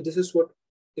 So this is what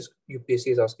UPSC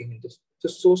is asking in this.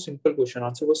 Just so simple question.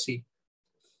 Answer was C.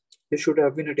 This should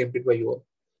have been attempted by you all.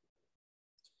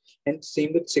 And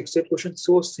same with 6th question.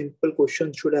 So simple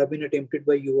question should have been attempted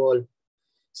by you all.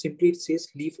 Simply it says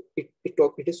leaf. It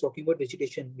is talking about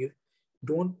vegetation. You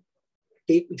don't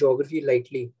take geography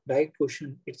lightly. Direct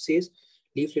question. It says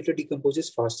leaf litter decomposes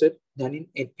faster than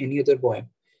in any other biome.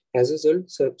 As a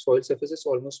result, soil surface is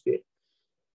almost bare.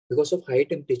 Because of high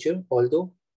temperature,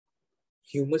 although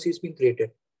humus is being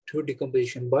created through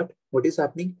decomposition, but what is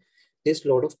happening? There's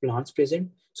a lot of plants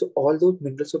present, so all those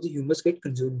minerals of the humus get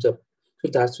consumed up. So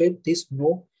that's why there's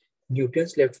no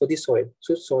nutrients left for the soil.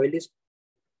 So soil is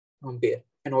bare,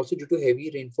 and also due to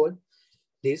heavy rainfall,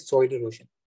 there's soil erosion.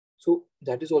 So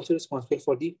that is also responsible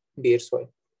for the bare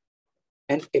soil.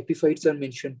 And epiphytes are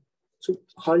mentioned. So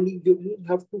hardly you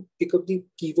have to pick up the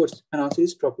keywords, and answer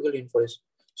is tropical rainforest.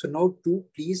 So now do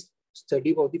please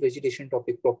study about the vegetation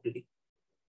topic properly.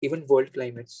 Even world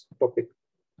climates topic.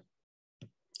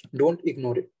 Don't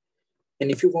ignore it.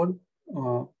 And if you want,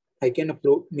 I can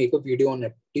make a video on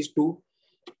it. Please do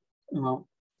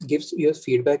give your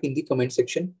feedback in the comment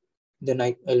section. Then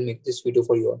I'll make this video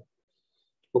for you all.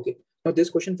 Okay. Now this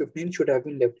question 15 should have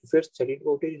been left. If you have studied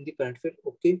about it in the current affair,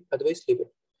 okay. Otherwise, leave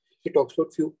it. It talks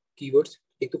about few keywords.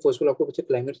 एक तो first of all आपको बच्चा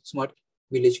climate smart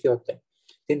village क्या होता है.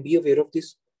 Then be aware of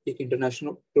this एक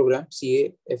international program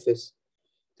CAFS.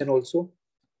 Then also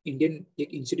Indian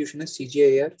एक institution है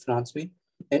CGIAR France में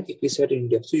and EquiSat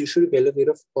India. So you should be well aware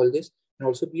of all this and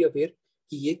also be aware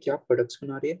कि ये क्या products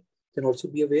बना रहे हैं. Then also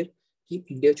be aware कि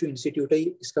India जो institute है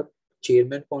इसका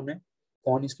chairman कौन है,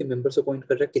 कौन इसके members appoint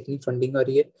कर रहा है, कितनी funding आ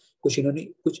रही है, कुछ इन्होंने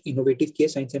कुछ innovative किया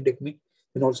science and tech में.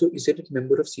 Then also is it a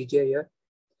member of CGIAR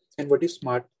and what is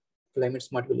smart climate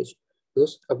smart village?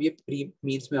 Because अब ये pre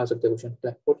means में आ सकता है question.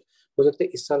 हो सकता है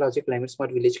इस साल आ जाए climate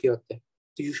smart village क्या होता है.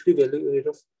 So you should be well aware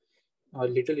of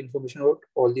little information about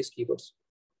all these keywords.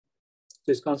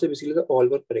 So इसका answer basically the all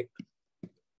were correct.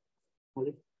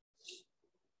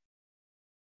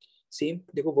 Same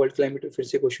देखो world climate फिर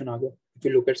से question आ गया. If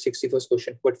you look at 61st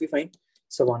question, what we find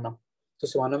savanna. तो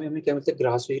savanna में हमें क्या मिलता है?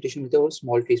 Grass vegetation मिलता है और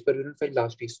small trees, पर we don't find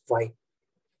large trees. Why?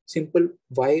 Simple.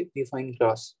 Why we find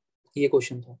grass? ये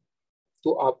question था.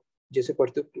 तो आप जैसे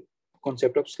पढ़ते हो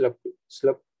concept of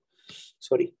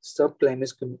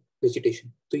subclimate vegetation.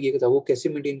 तो ये था वो कैसे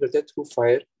maintain करता है? Through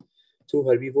fire, through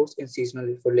herbivores and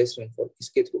seasonal for less rainfall.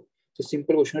 इसके through. तो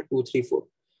simple question है 2, 3, 4.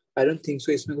 I don't think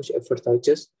so इसमें कुछ effort था.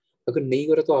 Just अगर नहीं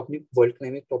हो रहा तो आपने वर्ल्ड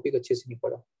क्लाइमेट टॉपिक अच्छे से नहीं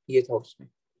पढ़ा. ये था उसमें.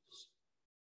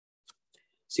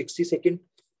 62nd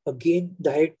again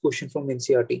direct question from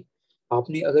NCERT.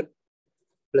 आपने अगर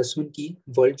 +1 की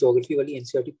वर्ल्ड ज्योग्राफी वाली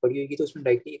एनसीईआरटी पढ़ी होगी तो उसमें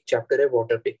डायरेक्टली एक चैप्टर है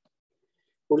वाटर पे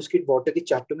और उसके वाटर के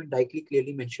चैप्टर में डायरेक्टली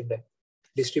क्लियरली मेंशन्ड है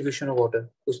डिस्ट्रीब्यूशन ऑफ वाटर.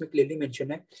 उसमें क्लियरली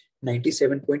मेंशन है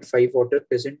 97.5 वाटर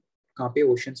प्रेजेंट कहाँ पे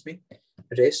ओशंस में,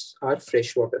 रेस्ट आर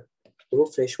फ्रेश वाटर. तो वो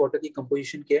फ्रेश वाटर की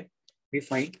कंपोजिशन क्या है? We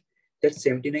find that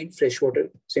 79%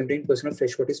 of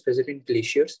fresh water is present in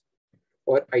glaciers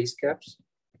or ice caps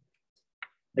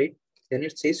right? Then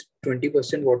it says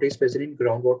 20% water is present in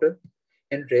groundwater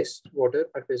and rest water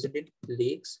are present in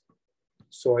lakes,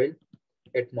 soil,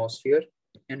 atmosphere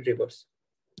and rivers.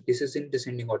 This is in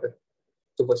descending order.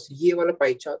 तो बस ये वाला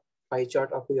pie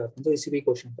chart आपको याद है तो इसी पे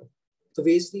क्वेश्चन था. So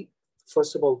where is the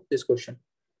first about this question?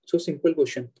 So simple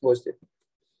question was there.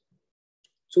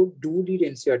 So do read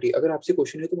NCERT. अगर आपसे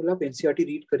क्वेश्चन है तो मतलब आप NCERT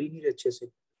रीड कर ही नहीं रहे अच्छे से.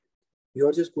 You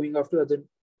are just going after other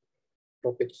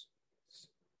topics.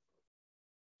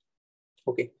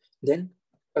 Okay. Then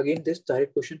again this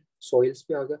direct question soils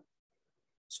पे आ गया.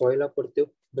 Soil आप पढ़ते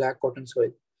हो black cotton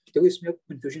soil. देखो इसमें आप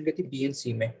confusion कहती है B and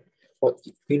C में. और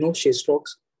we know schist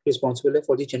rocks responsible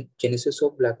for the genesis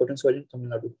of black cotton soil in Tamil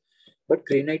Nadu. But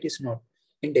granite is not.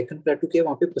 In Deccan Plateau के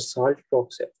वहाँ पे basalt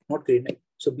rocks है, not granite.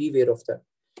 So be aware of that.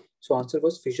 So answer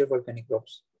was fissure volcanic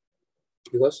rocks.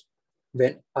 Because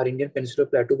when our Indian Peninsular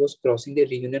Plateau was crossing the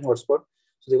reunion hotspot,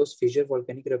 so there was fissure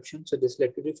volcanic eruption. So this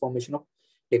led to the formation of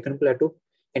Deccan Plateau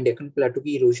and Deccan Plateau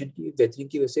की erosion की weathering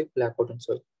की वजह से black cotton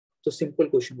soil. So simple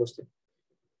question was there.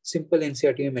 Simple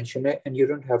NCERT में mention है and you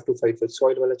don't have to fight with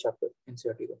soil वाला chapter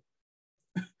NCERT का.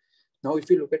 Now if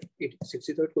you look at it,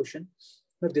 63rd question,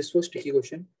 now this was tricky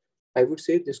question. I would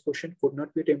say this question could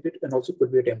not be attempted and also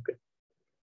could be attempted.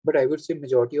 But I would say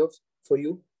majority of for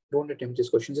you don't attempt this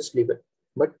question, just leave it.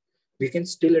 But we can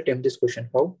still attempt this question.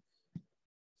 How?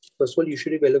 First of all, you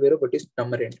should be well aware of what is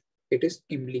tamarind. It is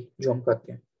imli, जो हम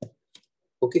खाते हैं.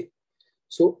 Okay.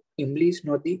 So imli is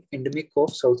not the endemic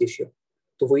of South Asia.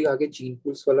 तो वही आगे gene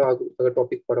pools वाला अगर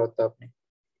topic पढ़ा होता आपने.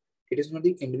 It is not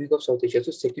the endemic of South Asia.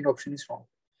 So second option is wrong.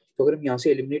 तो अगर हम यहाँ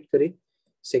से eliminate करें,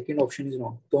 second option is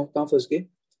wrong. तो हम कहाँ फंस गए?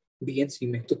 B and C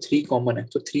में. तो 3 common है.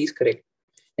 तो 3 is correct.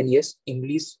 And yes,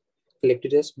 imli is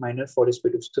collected as minor forest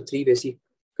produce. So 3 वैसी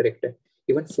correct है.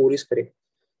 Even 4 is correct.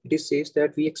 It is says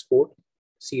that we export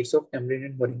seeds of tamarind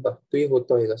and moringa. तो ये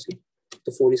होता होगा सी.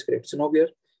 तो 4 is correct. So now we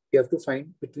have to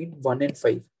find between 1 and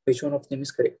 5. Which one of them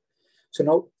is correct? So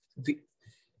now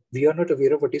we are not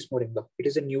aware of what is moringa. It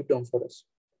is a new term for us,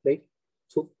 right?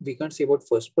 So we can't say about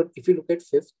first. But if you look at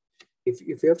fifth, if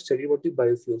you have studied about the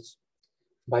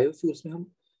biofuels में हम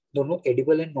दोनों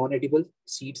edible and non-edible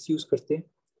seeds use करते हैं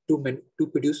to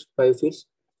produce biofuels.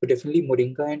 So definitely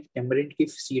moringa and tamarind की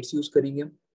seeds use करेंगे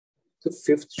हम. So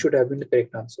fifth should have been the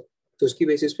correct answer. तो उसकी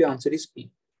basis पे answer is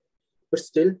B. But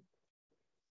still,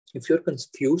 if you're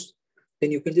confused,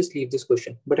 then you can just leave this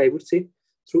question. But I would say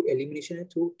through elimination and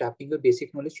through tapping your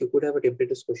basic knowledge, you could have attempted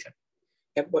this question.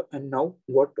 And now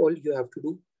what all you have to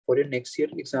do for your next year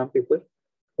exam paper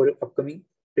or your upcoming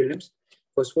prelims,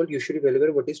 first of all, you should be well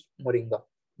aware what is moringa,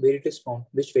 where it is found,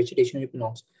 which vegetation it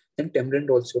belongs. Then tamarind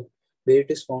also, where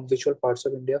it is found, which all parts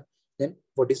of India. Then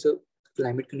what is the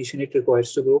climate condition it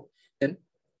requires to grow. Then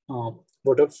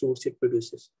what are fruits it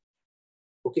produces.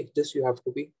 Okay, this you have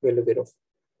to be well aware of.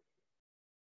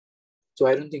 So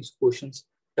I don't think questions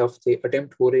tough they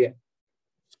attempt हो रहे हैं.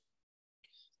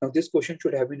 Now this question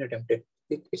should have been attempted.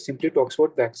 It simply talks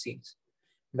about vaccines.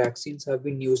 Vaccines have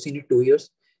been used in 2 years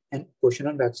and question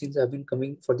on vaccines have been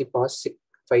coming for the past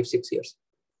 5-6 years.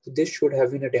 So this should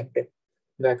have been attempted.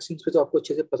 Vaccines पे तो आपको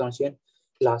अच्छे से पता होना चाहिए.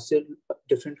 Last year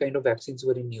different kind of vaccines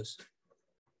were in news.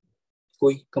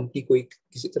 कोई company कोई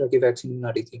किसी तरह की वैक्सीन बना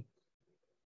रही थी.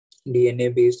 DNA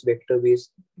based, vector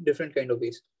based, different kind of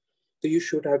based. So you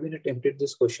should have been attempted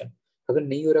this question. अगर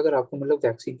नहीं हो रहा, अगर आपको मतलब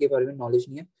वैक्सीन के बारे में नॉलेज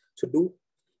नहीं है, so do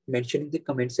mention in the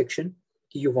comment section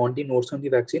कि you want the notes on the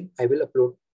vaccine. I will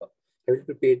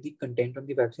prepare the content on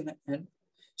the vaccine and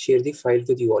share the file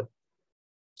with you all.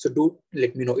 So do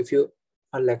let me know if you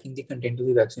are lacking the content of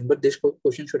the vaccine. But this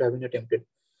question should have been attempted.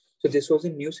 So this was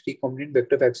in news, recombinant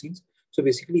vector vaccines. So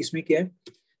basically इसमें क्या है?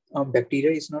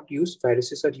 Bacteria is not used,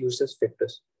 viruses are used as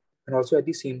vectors. And also at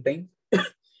the same time,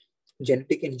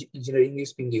 genetic engineering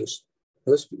is being used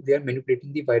because we are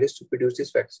manipulating the virus to produce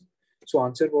this vaccine. So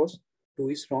answer was 2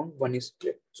 is wrong, 1 is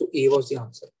correct. So A was the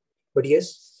answer. But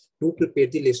yes, do prepare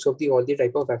the list of all the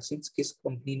type of vaccines. किस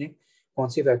company ने कौन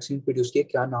सी vaccine produce किया,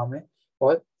 क्या नाम है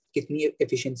और कितनी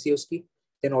efficiency है उसकी.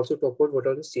 Then also talk about what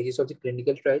are the stages of the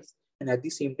clinical trials and at the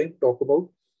same time talk about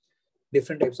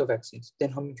different types of vaccines.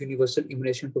 Then हम universal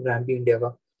immunization program भी इंडिया का,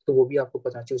 तो वो भी आपको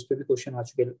पता चाहिए. उस पर भी क्वेश्चन आ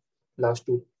चुके लास्ट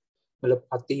 2, मतलब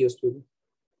आते ही उस पर भी.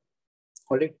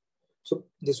 Alright, so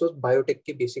this was biotech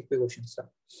के basic पे questions था.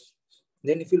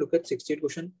 Then if you look at 68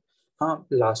 question, हाँ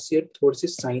last year थोड़े से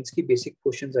साइंस की बेसिक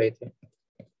क्वेश्चंस आए थे,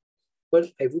 पर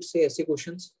आई वुड से ऐसे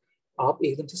क्वेश्चंस आप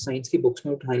एकदम से साइंस की बुक्स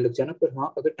में उठाने लग जाना. पर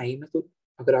हाँ अगर टाइम है तो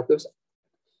अगर आपके पास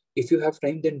if you have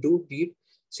time then do read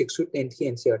 6th to 10th की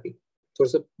एनसीईआरटी, थोड़ा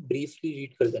सा ब्रीफली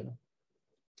रीड कर लेना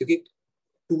क्योंकि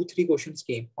 2-3 questions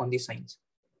came on the science,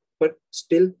 but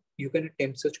still you can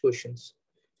attempt such questions.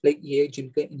 Like ये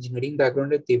जिनका इंजीनियरिंग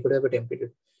बैकग्राउंड है they would have attempted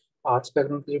it. Arts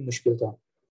background के लिए मुश्किल था.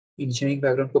 इंजीनियरिंग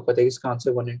बैकग्राउंड को पता है इसका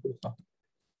आंसर 1 and 2 था,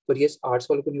 पर यस आर्ट्स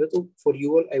वालों को नहीं पता. तो for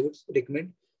you all I would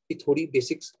recommend कि थोड़ी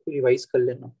बेसिक्स रिवाइज कर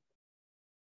लेना.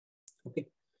 Okay,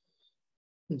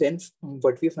 then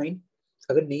what we find,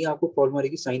 अगर नहीं आपको प्रॉब्लम आ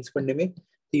रही साइंस पढ़ने में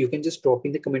तो you can just drop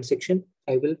in the comment section.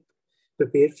 I will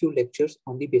prepare few lectures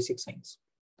on the basic science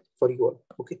for you all.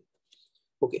 Okay,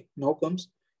 okay, now comes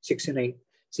 69.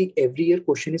 See, every year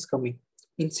question is coming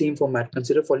in same format.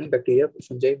 Consider following bacteria,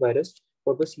 fungi, virus.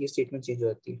 और बस ये statement change हो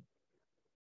जाती है.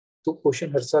 तो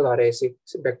question हर साल आ रहा है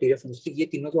ऐसे बैक्टीरिया, फंगी, ये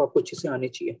तीनों तो आपको अच्छे से आने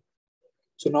चाहिए.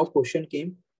 So now question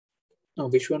came,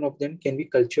 which one of them can be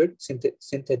cultured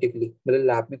synthetically, मतलब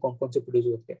लैब में कौन कौन से प्रोड्यूस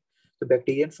होते हैं. तो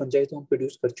बैक्टीरिया एंड फंजाई तो हम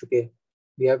प्रोड्यूस कर चुके हैं,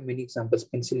 we have many examples,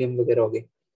 Penicillium वगैरह हो गए,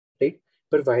 राइट.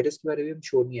 पर वायरस के बारे में हम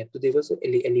श्योर नहीं है. तो देयर वाज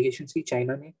एलिगेशन कि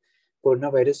चाइना ने कोरोना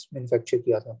वायरस मैन्युफैक्चर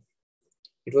किया था.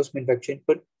 It was manufactured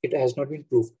but it has not been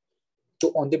proved. तो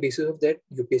on the basis of that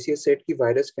UPSC said कि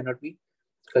virus can not be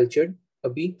cultured.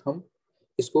 अभी हम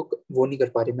इसको वो नहीं कर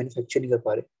पा रहे, मैन्युफैक्चर नहीं कर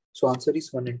पा रहे. So answer is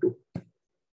 1 and 2.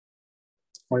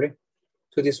 Alright,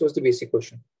 so this was the basic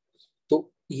question.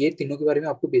 तो ये तीनों के बारे में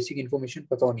आपको बेसिक इन्फॉर्मेशन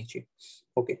पता होनी चाहिए.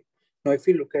 Okay, now if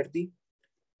you look at the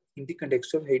in the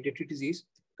context of hereditary disease,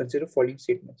 consider following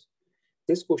statements.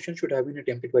 This question should have been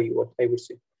attempted by you all, I would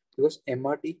say, because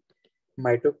MRT,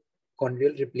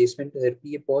 mitochondrial replacement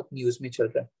therapy, ये बहुत news में चल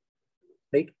रहा है,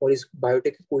 right. और इस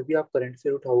biotech कोई भी आप करंट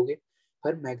अफेयर उठाओगे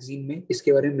हर मैगजीन में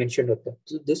इसके बारे में मेंशन होता है.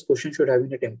 So this question should have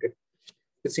been attempted.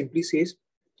 It simply says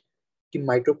कि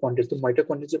माइटोकॉन्ड्रियल, तो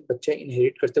माइटोकॉन्ड्रियल जब बच्चा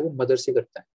इनहेरिट करता है वो मदर से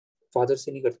करता है, फादर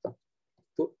से नहीं करता.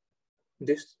 तो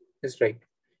this is right.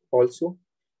 Also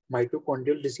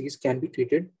mitochondrial disease can be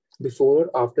treated before or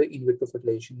after in vitro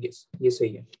fertilization. Yes, ये सही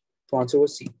है. तो answer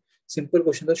was C. Simple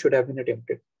question that should have been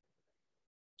attempted.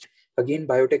 Again,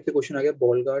 biotech पे क्वेश्चन आ गया.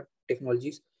 ball guard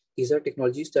technologies. These are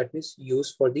technologies that is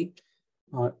used for the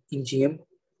in GM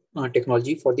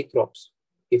technology for the crops.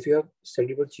 If you have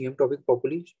studied about GM topic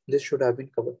properly, this should have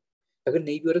been covered. अगर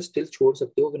नहीं भी हो रहा still छोड़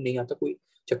सकते हो, अगर नहीं आता कोई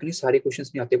चक्कर नहीं, सारे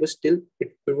क्वेश्चंस नहीं आते, but still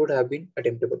it would have been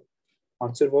attemptable.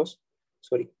 Answer was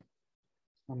sorry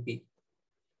B.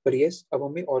 पर यस अब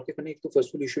हमें और क्या करना है. एक तो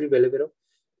first of usually well aware of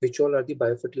which all are the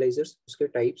biofertilisers, उसके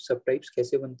टाइप्स, सब टाइप्स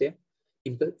कैसे बनते हैं,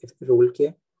 इनका रोल क्या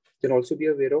है. Then also be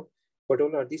aware of what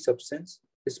all are the substance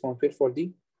responsible for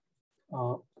the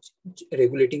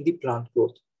regulating the plant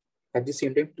growth at the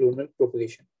same time clonal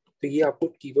propagation. तो ये आपको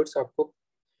कीवर्ड्स आपको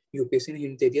यूपीएससी ने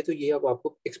हिंट दे दिया, तो ये अब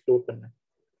आपको एक्सप्लोर करना है.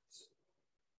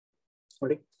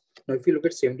 Alright. Now if you look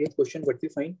at 70th question, what we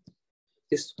find,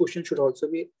 this question should also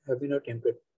be have been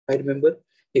attempted. I remember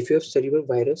if you have studied about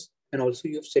virus and also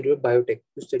you have studied about biotech,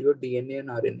 you studied about DNA and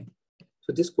RNA.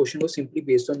 So this question was simply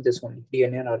based on this only,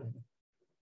 DNA and RNA.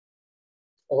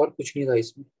 और कुछ नहीं था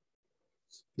इसमें.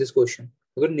 This question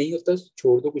अगर नहीं होता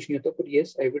छोड़ दो, कुछ नहीं होता. पर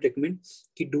yes, I would recommend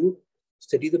कि do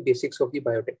study the basics of the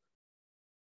biotech.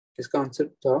 इसका आंसर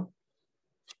था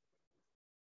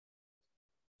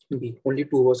B. Only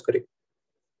 2 was correct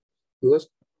because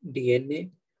DNA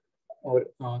और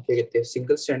क्या कहते हैं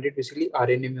सिंगल स्टैंडर्ड बेसिकली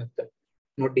आरएनए में होता है,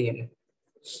 not DNA.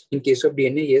 In case of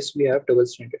DNA yes we have double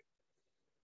standard,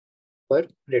 पर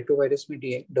रेट्रोवायरस में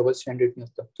डबल स्टैंडर्ड नहीं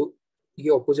होता. तो ये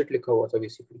ऑपोजिट लिखा हुआ था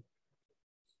बेसिकली.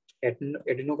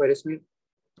 एडेनोवायरस में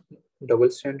डबल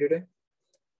स्टैंडर्ड है,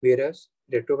 वेयरएज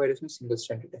रेट्रोवायरस में सिंगल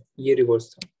स्टैंडर्ड है. ये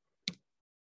रिवर्स था.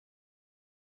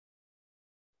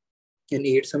 एंड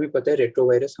एड्स हमें पता है,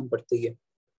 रेट्रोवायरस हम पढ़ते ही है,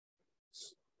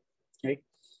 right.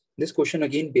 This question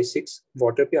again basics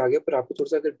water पे आ गया, पर आपको थोड़ा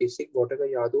सा अगर बेसिक वाटर का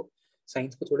याद हो,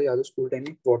 साइंस को थोड़ा याद हो स्कूल टाइम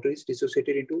में, water is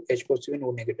dissociated into H positive and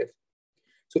O negative.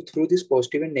 So through this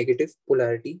positive and negative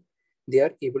polarity, they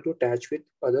are able to attach with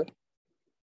other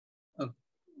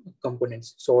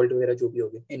components, salt वगैरह जो भी हो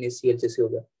गए, NaCl जैसे हो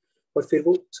गया, और फिर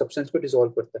वो सब्सटेंस को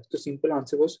डिसॉल्व करता है. तो simple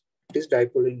answer was it is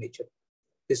dipolar in nature.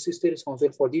 This is the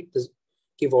responsible for the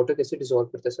कि वाटर कैसे डिसॉल्व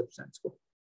करता है सब्सटेंस को.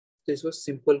 This was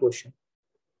simple question.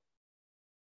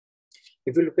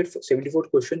 If you look at 74th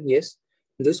question, yes,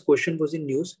 this question was in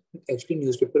news. Actually,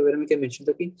 newspaper where I mentioned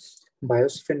that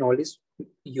bisphenol is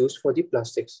used for the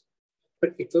plastics,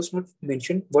 but it was not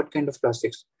mentioned what kind of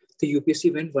plastics. The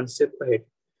UPSC went one step ahead.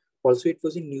 Also, it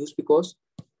was in news because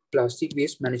plastic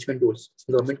waste management rules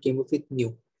government came up with new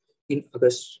in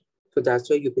August. So that's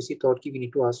why UPSC thought we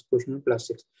need to ask question on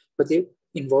plastics, but they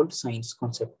involved science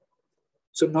concept.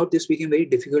 So now this became very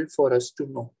difficult for us to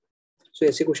know. So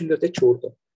ऐसे question करते हैं छोड़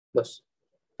दो बस.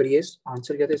 पर ये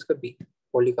answer क्या था इसका बी,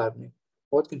 पॉलीकार्बोनेट.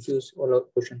 बहुत कंफ्यूज वाला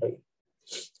क्वेश्चन था ये,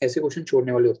 ऐसे क्वेश्चन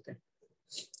छोड़ने वाले होते हैं.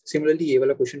 सिमिलरली ये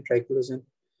वाला क्वेश्चन ट्राइक्लोजन,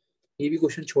 ये भी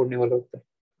क्वेश्चन छोड़ने वाला होता है.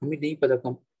 हमें नहीं पता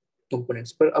कम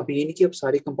कंपोनेंट्स, पर अब ये नहीं कि अब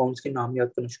सारे कंपाउंड्स के नाम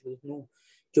याद करना शुरू करो,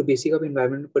 जो बेसिक आप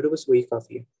एनवायरनमेंट में पढ़ो बस वही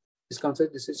काफी है। इसका answer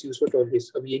this is use for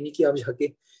always. अब ये नहीं कि आप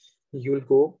जाके you will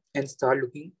go and start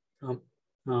looking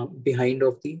behind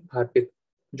of the Harpic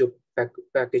जो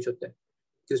पैकेज होता है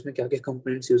कि उसमें क्या क्या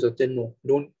कंपोनेंट्स यूज होते हैं, no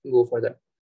don't go for that.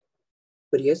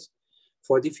 पर yes,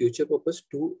 for the future purpose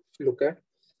to look at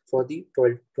for the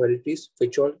toiletries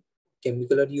which all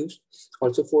chemical are used,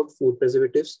 also for food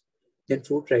preservatives, then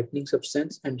food ripening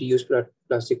substance and reused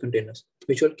plastic containers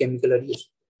which all chemical are used.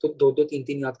 तो दो दो तीन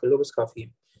तीन याद कर लो बस काफी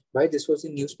है। Why this was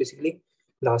in news basically,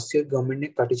 last year government ने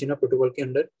कार्टिजिना प्रोटोकॉल के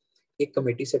अंडर एक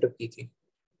कमेटी सेटअप की थी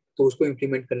तो उसको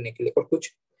इम्प्लीमेंट करने के लिए, और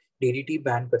कुछ डीडीटी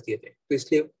बैन कर दिए थे, तो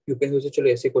इसलिए यूपीएससी से चलो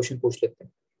ऐसे क्वेश्चन पूछ लेते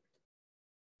हैं।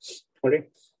 Alright,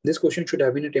 this question should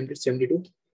have been attempted 72.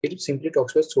 It simply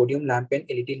talks about sodium lamp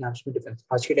and LED lamps में difference.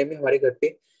 आज के टाइम में हमारे घर पे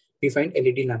we find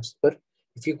LED lamps, पर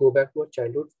if you go back to our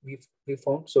childhood we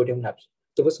found sodium lamps.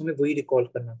 तो बस हमें वही रिकॉल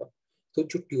करना था। तो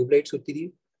जो ट्यूबलाइट्स होती थी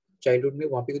चाइल्डहुड में,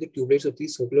 वहाँ पे ट्यूबलाइट्स होती थी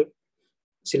सर्कुलर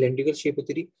सिलेंड्रिकल शेप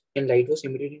होती थी and light was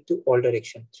emitted into all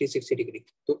direction 360 degree.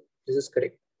 तो this is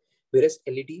correct. Whereas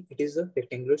LED it is a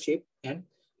rectangular shape and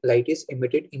light is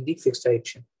emitted in the fixed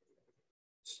direction.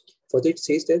 Further, it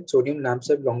says that sodium lamps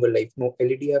have longer life. No,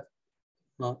 LED have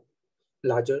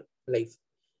larger life.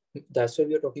 That's why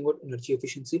we are talking about energy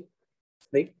efficiency,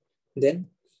 right? Then,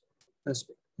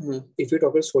 if you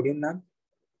talk about sodium lamp,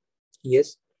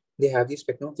 yes, they have the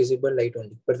spectrum of visible light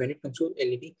only. But when it comes to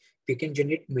LED, we can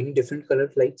generate many different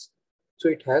colored lights. So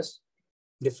it has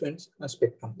different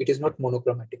spectrum. It is not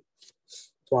monochromatic.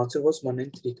 So answer was 1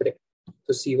 and 3 correct.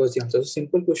 So C was the answer. So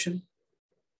simple question.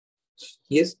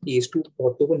 Yes, ES2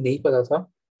 बहुतों को नहीं पता था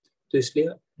तो इसलिए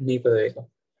नहीं पता रहेगा,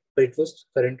 पर इट वाज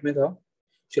करंट में था।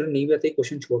 चलो नहीं भी आता है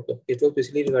क्वेश्चन छोड़ दो। It was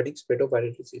basically regarding spread of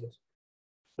viral diseases.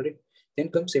 Right, then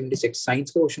come 76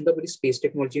 science का क्वेश्चन था, पर स्पेस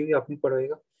टेक्नोलॉजी में आपने पढ़ा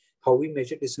होगा how we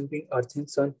measure distance between earth and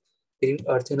sun,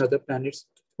 between earth and other planets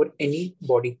और any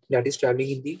body that is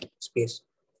travelling in the space.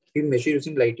 We measure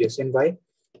using light years and why,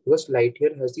 because light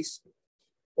year has this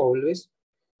always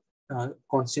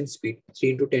constant speed 3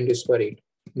 into 10 raised to 8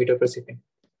 meter per second.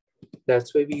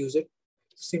 That's why we use it.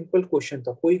 Simple question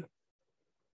था, कोई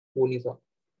वो नहीं था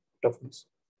toughness.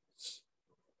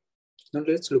 Now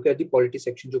let's look at the polity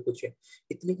section जो कुछ है।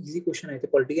 इतने easy question आए थे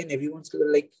polity के, and everyone's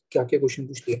like क्या क्या question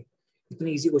पूछ लिए।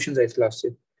 इतने easy questions आए थे लास्ट से।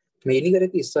 मैं ये नहीं कह रहा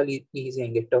कि इस साल easy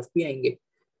आएंगे, tough भी आएंगे,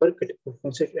 पर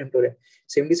कौन सा attempt हो रहा है।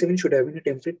 77 should have been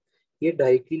attempted. ये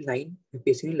डायरेक्टली लाइन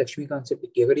यूपीएससी ने लक्ष्मीकांत से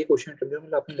पिक किया। अगर ये क्वेश्चन अटेम्प्ट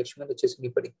मतलब आपने लक्ष्मीकांत अच्छे से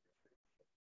नहीं पढ़ी।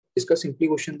 इसका सिंपली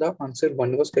क्वेश्चन था, answer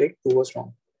 1 was correct, 2 was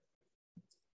wrong.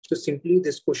 So simply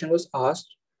this question was asked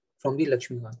from the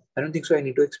Lakshmikant. I don't think so I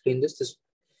need to explain this. This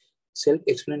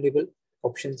self-explainable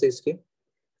options है इसके,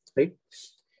 right?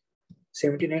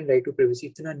 79 right to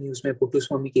privacy, इतना news में पुट्टू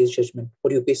स्वामी case judgement,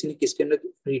 और UPSC ने किसके अंदर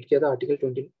read किया था, article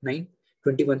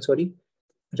 21 sorry,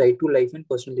 right to life and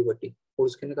personal liberty, और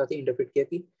उसके अंदर कहा था इंटरप्रेट किया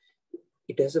कि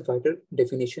it has a wider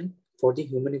definition for the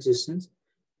human existence.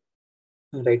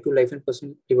 Right to life and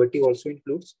personal liberty also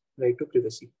includes right to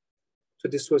privacy. So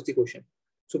this was the question.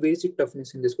 So where is the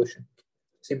toughness in this question?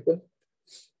 Simple.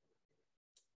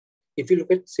 If you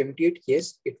look at 78,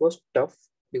 yes, it was tough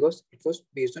because it was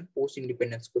based on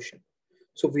post-independence question.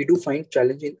 So we do find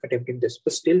challenge in attempting this,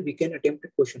 but still we can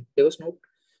attempt a question. There was no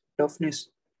toughness.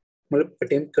 मतलब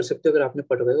attempt कर सकते हो अगर आपने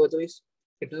पढ़ा है, otherwise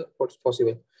it is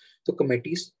possible. तो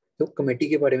committees, तो कमेटी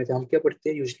के बारे में हम क्या पढ़ते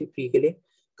हैं यूजुअली प्री के लिए,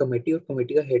 कमेटी और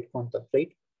कमेटी का हेड कौन था,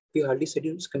 राइट? वी हार्डली स्टडी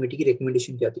उस कमेटी की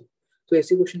रिकमेंडेशन क्या थी। तो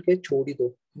ऐसे क्वेश्चन क्या छोड़ ही दो,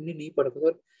 हमने नहीं पढ़ा था,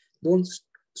 don't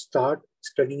start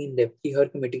studying in depth कि हर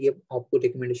कमेटी की आपको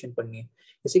रिकमेंडेशन पढ़नी है।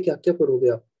 ऐसे क्या क्या पढ़ोगे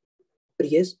आप?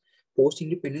 पर यस, पोस्ट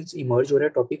इंडिपेंडेंस इमर्ज हो रहा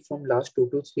है topic from last 2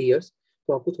 to 3 years,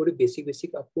 तो आपको थोड़ी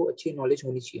बेसिक आपको अच्छी नॉलेज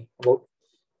होनी चाहिए अबाउट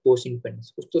पोस्ट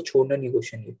इंडिपेंडेंस, कुछ तो छोड़ना नहीं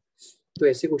क्वेश्चन ये। तो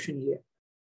ऐसे क्वेश्चन ये है।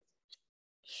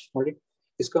 ऑलराइट,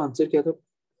 इसका आंसर क्या था?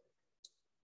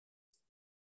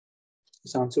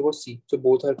 This answer was C. So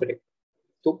both are correct.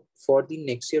 So for the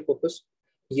next year purpose,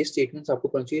 ये statements आपको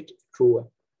पढ़ना चाहिए true है.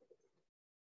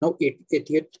 Now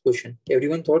 80th question.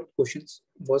 Everyone thought questions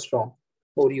was wrong,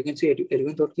 or you can say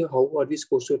everyone thought कि how are we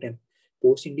supposed to attempt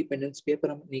post independence पे,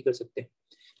 पर हम नहीं कर सकते.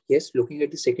 Yes, looking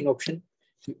at the second option,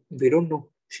 we don't know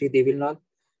Shri Devilnal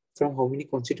from how many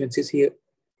constituencies he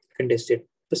contested,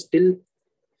 but still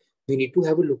we need to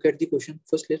have a look at the question.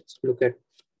 First, let's look at.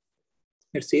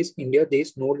 It says India, there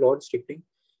is no law restricting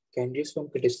candidates from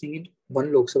contesting in one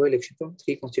Lok Sabha election from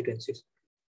 3 constituencies.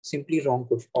 Simply wrong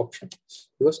option,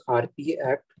 because RPA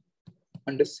Act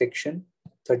under section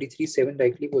 33(7)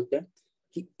 directly बोलता है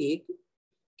कि एक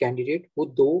candidate वो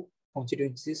 2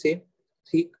 constituency से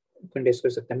 3 contest कर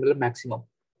सकता है, मतलब मैक्सिमम।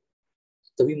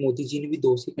 तभी मोदी जी ने भी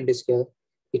 2 से कंटेस्ट किया,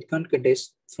 इट कैन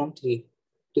कंटेस्ट फ्रॉम 3,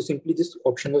 तो simply this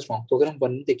option was wrong. तो अगर हम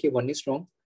 1 देखें 1 इज रॉन्ग,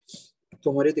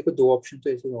 तो हमारे देखो 2 ऑप्शन तो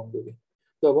ऐसे रॉन्ग हो गए।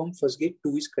 तो अब हम फंस गए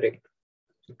 2 इज करेक्ट,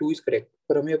 2 इज करेक्ट,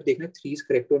 पर हमें अब देखना है 3 इज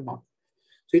करेक्ट और not.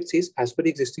 So it says, as per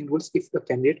the existing rules, if a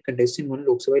candidate contests in one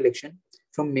Lok Sabha election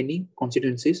from many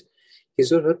constituencies,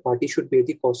 his or her party should bear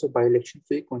the cost of by-election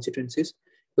to the constituencies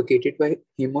vacated by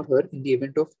him or her in the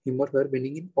event of him or her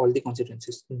winning in all the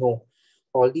constituencies. No,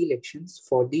 all the elections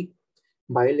for the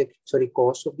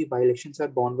cost of the by-elections are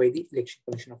borne by the Election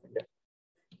Commission of India.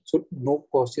 So no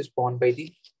cost is borne by the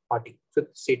party. So the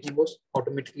statement was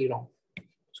automatically wrong.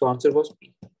 So answer was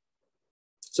B.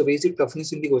 So where is the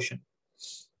toughness in the question?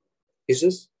 Is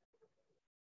this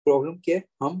problem क्या है,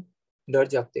 हम डर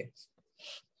जाते हैं,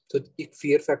 तो एक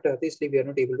fear factor आता है, इसलिए we are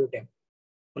not able to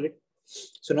attempt.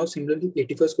 So now similarly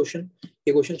 81st question,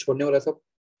 ये क्वेश्चन छोड़ने वाला था,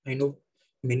 I know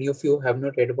many of you have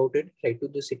not read about it, right to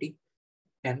the city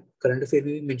and current affair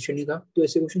भी mention नहीं था, तो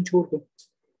ऐसे क्वेश्चन छोड़ दो।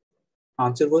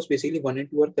 Answer was basically 1 and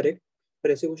 2 are correct,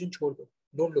 पर ऐसे क्वेश्चन छोड़ दो,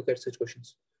 don't look at such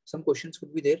questions. Some questions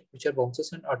would be there which are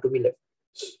bounces and are to be left.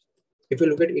 If you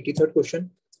look at 83rd question,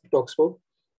 it talks about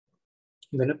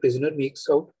when a prisoner makes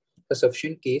out a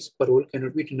sufficient case, parole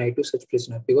cannot be denied to such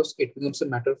prisoner because it becomes a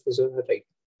matter of his or her right.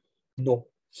 No,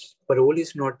 parole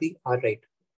is not the our right.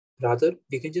 Rather,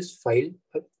 we can just file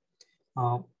a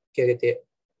क्या कहते हैं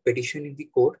petition in the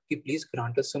court कि please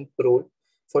grant us some parole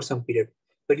for some period.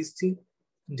 But it's the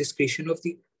discretion of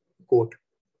the court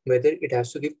whether it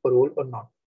has to give parole or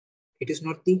not. It is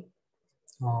not the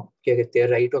क्या कहते हैं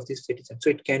right of the citizen,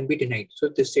 so it can be denied.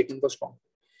 So this statement was wrong.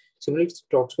 Similarly, it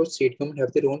talks about state government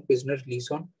have their own prisoner release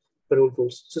on parole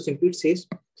rules. So simply it says,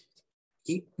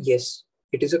 yes,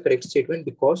 it is a correct statement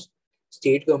because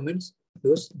state governments,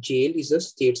 because jail is a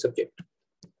state subject.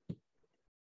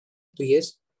 So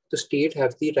yes, the state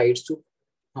have the rights to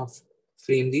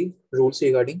frame the rules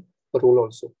regarding parole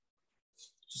also.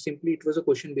 So simply it was a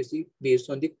question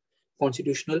based on the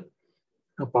constitutional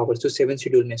power. So 7th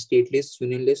schedule में state list,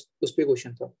 union list, उस पे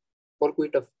question था और कोई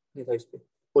tough नहीं था इस पे,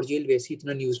 और जेल वैसे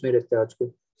इतना न्यूज में रहता है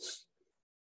आजकल,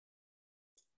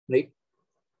 right.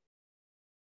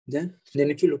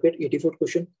 then if you look at 84th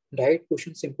question, direct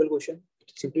question, simple question,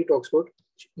 simply talks about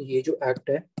ये जो एक्ट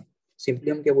है,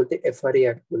 सिंपली हम क्या बोलते हैं, FRA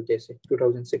एक्ट बोलते हैं इसे,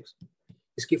 2006।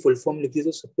 इसकी फुल फॉर्म लिख दी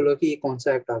तो सबको लगा कि ये कौन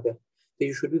सा एक्ट आ गया, तो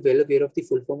you should be well aware of the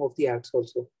full form of the acts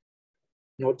also,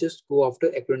 not just go after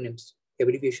acronyms,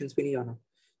 abbreviations पे नहीं जाना।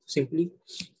 Simply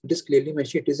it is clearly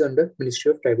mention it is under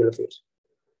ministry of tribal affairs.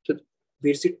 So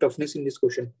where is the toughness in this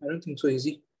question? I don't think so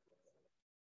easy.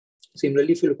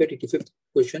 Similarly, if you look at 85th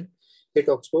question, it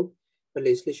talks about a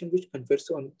legislation which confers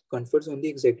on the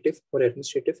executive or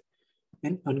administrative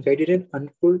and unguided and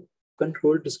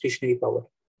uncontrolled discretionary power.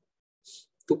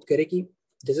 तो कह रहे कि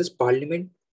this is parliament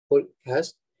or has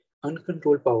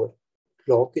uncontrolled power.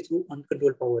 Law के through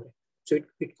uncontrolled power है. So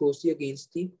it goes against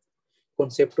the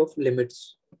concept of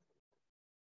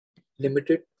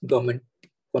limited government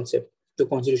concept. तो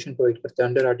constitution provide करता है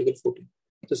under article 14,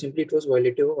 तो simply it was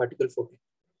violative of article 14।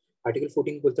 Article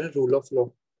 14 बोलता है rule of law,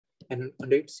 and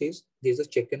under it says there is a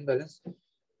check and balance,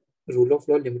 rule of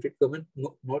law, limited government,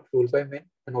 not rule by man,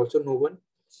 and also no one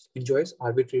enjoys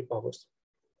arbitrary powers.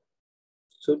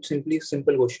 So simply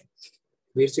simple question,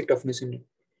 where is the toughness in it?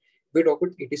 We talk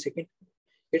about 82nd,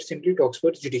 it simply talks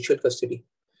about judicial custody.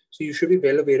 So you should be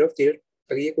well aware of their,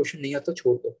 अगर ये question नहीं आता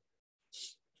छोड़ दो,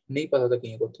 नहीं पता था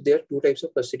कहीं को, तो there are 2 types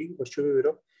of custody, what should be aware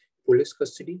of, police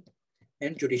custody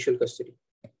and judicial custody.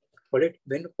 Alright,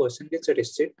 when a person gets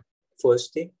arrested,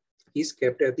 first day he is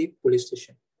kept at the police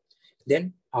station.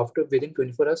 Then after within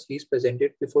 24 hours he is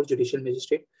presented before judicial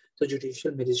magistrate. So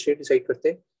judicial magistrate decide करते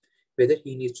हैं whether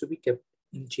he needs to be kept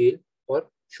in jail or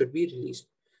should be released.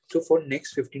 So for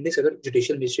next 15 days अगर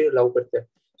judicial magistrate allow करता है,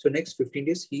 so next 15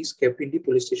 days he is kept in the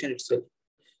police station itself.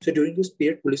 So during this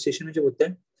period police station में जो होता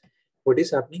है, what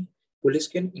is happening? Police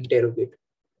can interrogate.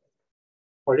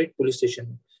 Alright, police station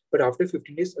में, but after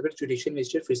 15 days अगर judicial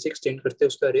magistrate फिर से extend करते हैं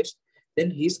उसका arrest, then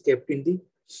he is kept in the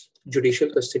judicial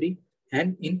custody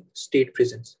and in state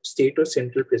prisons, state और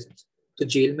central prisons, तो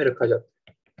jail में रखा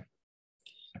जाता है।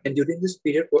 and during this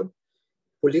period what,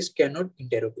 police cannot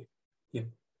interrogate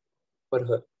him or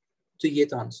her। तो ये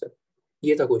था आंसर,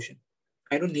 ये था क्वेश्चन।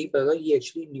 आई डोंट नहीं पता ये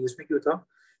एक्चुअली न्यूज में क्यों था,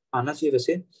 आना चाहिए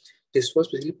वैसे। This was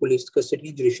basically police custody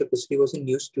and judicial custody was in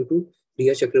news due to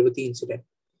Riya Chakraborty incident,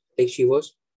 like she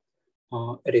was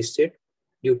arrested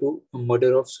due to murder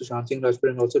of Sushant Singh Rajput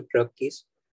and also drug case.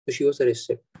 So she was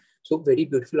arrested. So very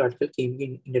beautiful article came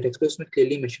in the text. उसमें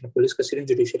clearly mentioned police custody and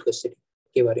judicial custody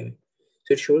के बारे में.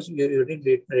 So it shows you didn't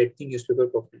read the newspaper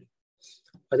properly.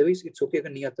 Otherwise it's okay अगर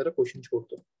नहीं आता था question छोड़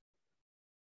दो।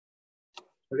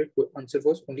 Alright, answer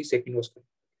was only second was correct.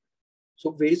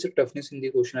 So where is the toughness in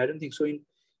the question? I don't think so. In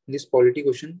this polity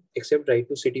question, except right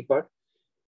to city part,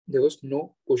 there was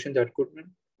no question that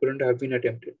couldn't have been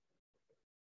attempted.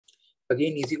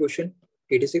 Again, easy question.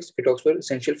 86. It talks about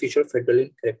essential feature of federal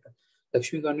in character.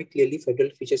 Lakshmikant में clearly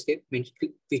federal features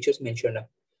mentioned है.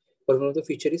 Or one of the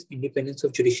feature is independence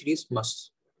of judiciary is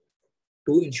must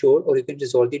to ensure or you can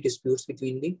resolve the disputes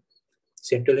between the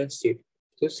central and state.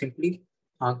 So simply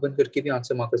आंख बंद करके भी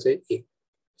answer marker है A.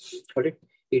 Alright.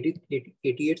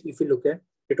 88. If you look at,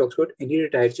 it talks about any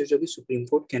retired judge of the Supreme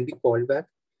Court can be called back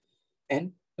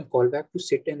and call back to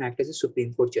sit and act as a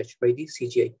Supreme Court judge by the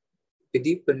CGI with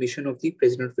the permission of the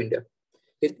President of India.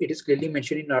 It is clearly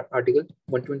mentioned in Article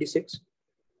 126.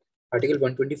 Article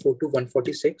 124 to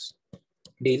 146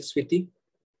 deals with the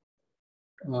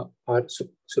our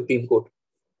Supreme Court,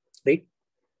 right?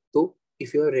 So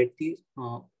if you have read the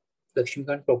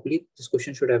Lakshmikant properly, this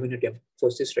question should have been attempted.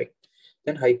 First is right.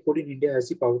 Then High Court in India has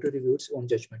the power to review its own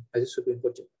judgment as a Supreme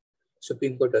Court judge.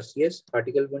 Supreme Court does. Yes,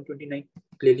 Article 129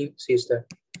 clearly says that.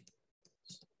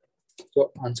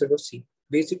 So answer was C.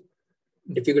 Basic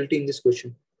difficulty in this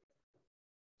question.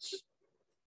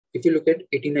 If you look at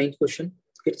 89th question,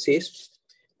 it says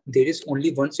there is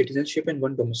only one citizenship and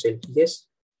one domicile. Yes,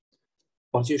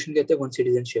 Constitution कहता है one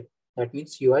citizenship. That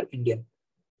means you are Indian.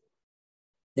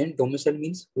 Then domicile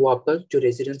means वो आपका जो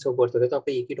residence of birth होता है तो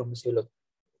आपका एक ही domicile होता है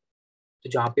तो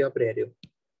जहाँ पे आप रह रहे हो.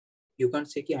 You can't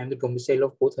say कि I am the domicile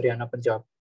of both Haryana, Punjab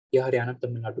या Haryana,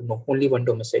 Tamil Nadu. No, only one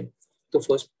domicile. So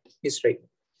first is right.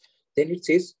 Then it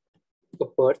says a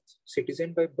birth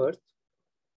citizen by birth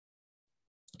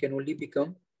can only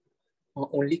become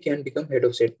head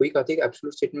of state. कोई कहता है कि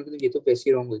absolute statement तो ये तो वैसे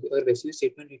ही wrong होगी. अगर वैसे भी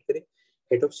statement read करें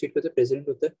head of state का तो president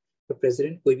होता है तो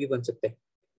president कोई भी बन सकता है.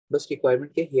 बस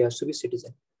requirement क्या he has to be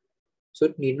citizen. So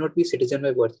it need not be citizen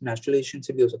by birth. Naturalization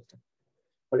से भी हो सकता है.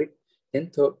 Alright. Then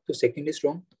third, the second is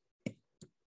wrong.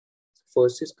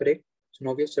 First is correct. So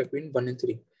now we have stuck between 1 and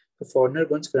 3. A foreigner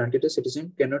once granted a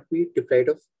citizen cannot be deprived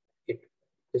of it.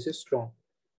 This is wrong.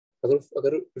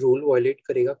 अगर rule violate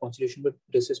करेगा, constitution पर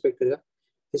disrespect करेगा,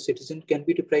 the citizen can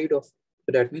be deprived of.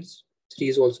 So that means 3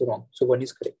 is also wrong. So 1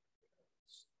 is correct.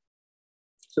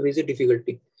 So where is the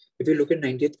difficulty? If you look at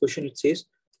 90th question, it says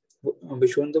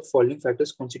which one of the following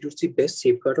factors constitutes the best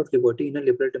safeguard of liberty in a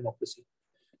liberal democracy?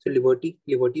 So liberty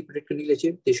protect करने के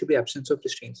लिए there should be absence of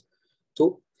restraints.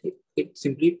 So it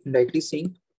simply indirectly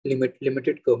saying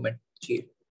limited government चाहिए.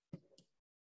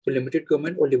 So limited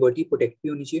government or liberty protect भी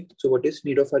होनी चाहिए. So what is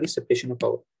need of our separation of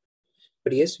power?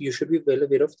 But yes, you should be well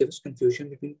aware of there was confusion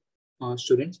between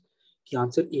students. कि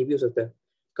answer A भी हो सकता है.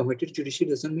 Committed judiciary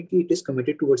doesn't mean it is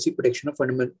committed towards the protection of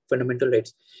fundamental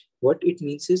rights. What it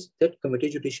means is that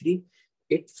committed judiciary,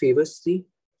 it favors the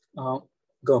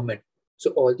government.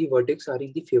 So all the verdicts are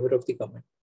in the favor of the government.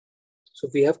 So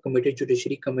we have committed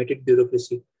judiciary, committed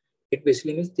bureaucracy. It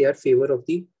basically means they are favor of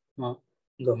the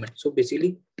government. So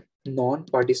basically,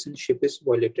 non-partisanship is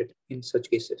violated in such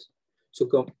cases.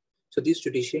 So this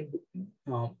judiciary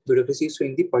bureaucracy is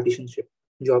showing the partisanship.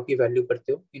 जो आपकी value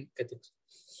करते हो in ethics.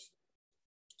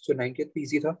 So 90th भी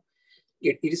easy था.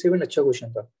 87 अच्छा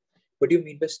question था. What do you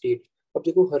mean by state? अब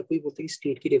देखो हर कोई बोलता है कि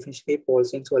स्टेट की डेफिनेशन पॉल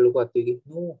साइंस वालों को आती होगी.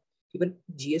 No, even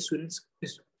GS students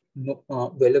is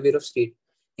well aware of state.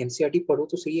 NCERT पढ़ो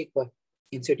तो सही एक बार.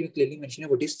 NCERT में clearly mention है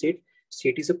what is state.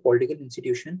 State is a political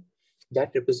institution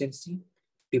that represents the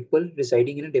people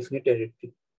residing in a definite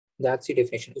territory. That's the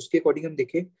definition. उसके according हम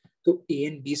देखें तो A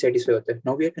and B satisfy होता है.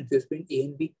 Now we are confused between A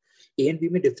and B. A and B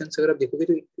में difference अगर आप देखोगे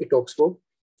तो it talks about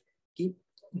कि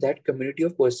that community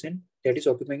of person that is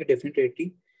occupying a definite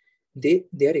territory,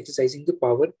 they are exercising the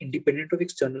power independent of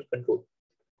external control.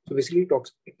 So basically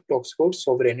it talks about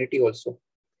sovereignty also.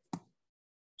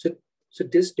 So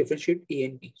this differentiate A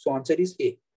and B. So answer is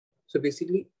A. So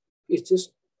basically it's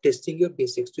just testing your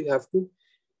basics. So you have to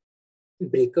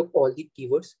break up all the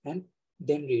keywords and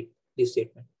then read this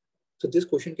statement. So this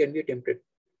question can be attempted.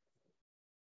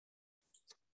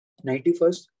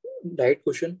 91st diet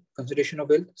question consultation of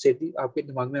wealth से भी आपके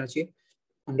दिमाग में आना चाहिए.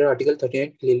 Under article 39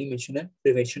 clearly mention है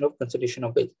prevention of consultation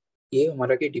of wealth. ये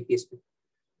हमारा के डीपीएस पे.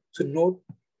 So note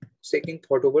second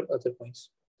thought over other points.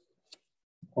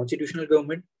 Constitutional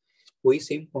government वही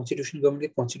सेम कॉन्स्टिट्यूशनल गवर्नमेंट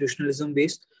के कॉन्स्टिट्यूशनलिज्म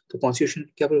बेस्ड. तो कॉन्स्टिट्यूशन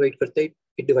क्या प्रोवाइड करता है?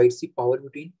 It divides the power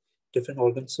between different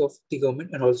organs of the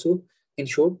government and also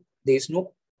ensure there is no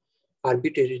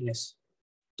arbitrariness.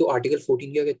 तो article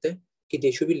 14 क्या कहता है कि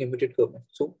there should be limited government.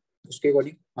 सो उसके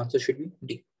according answer should be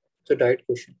D. So direct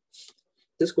question.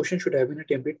 This question should have been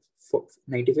attempted for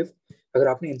 95th. अगर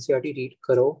आपने NCERT read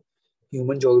करो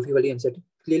human geography वाली एनसीईआरटी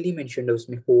क्लियरली मेंशन्ड है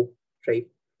उसमें हो ट्राइब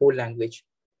हो लैंग्वेज.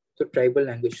 तो ट्राइबल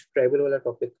लैंग्वेज ट्राइबल वाला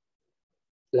टॉपिक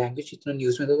लैंग्वेज इतना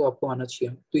न्यूज में था तो आपको आना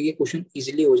चाहिए, तो ये क्वेश्चन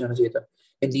इजीली हो जाना चाहिए था।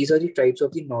 And these are the tribes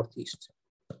of the north east.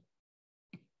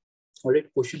 Alright,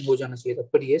 question हो जाना चाहिए था,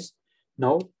 पर यस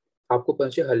नाउ आपको पता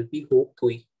चले हल्पी हो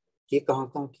कोई, ये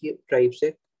कहाँ की ट्राइब्स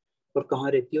है और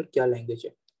कहाँ रहती है और क्या लैंग्वेज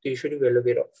है, तो you should be well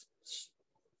aware of.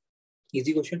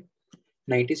 Easy question.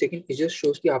 90 second it just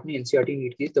shows कि आपने एनसीईआरटी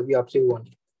नीट की तभी आपसे हुआ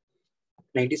नहीं।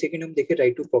 90 सेकंड हम देखें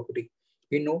right to property.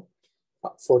 We know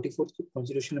 44th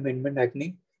constitution amendment act ने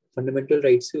फंडामेंटल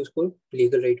राइट से उसको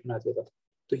लीगल राइट बना दिया था,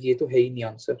 तो ये तो है ही नहीं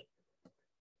आंसर।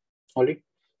 ऑलराइट,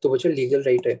 तो बच्चा लीगल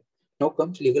राइट है। नाउ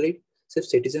कम्स लीगल राइट सिर्फ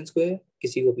सिटीजन्स को है,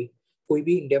 किसी को भी, कोई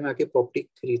भी इंडिया में आके प्रॉपर्टी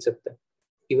खरीद सकता है,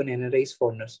 इवन एनआरआईज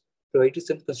फॉरेनर्स। प्रोवाइडेड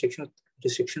सम कंस्ट्रक्शन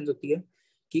रिस्ट्रिक्शंस होती है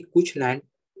कि कुछ लैंड,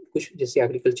 कुछ जैसे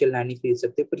एग्रीकल्चर लैंड नहीं खरीद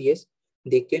सकते, पर yes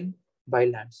they can buy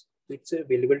lands, it's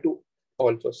available to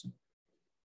all person.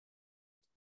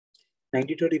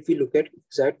 93rd, if we look at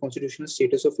exact constitutional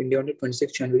status of India on the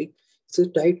 26th January, it's a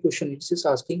tight question. It's just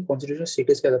asking constitutional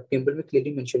status क्या था? Preamble में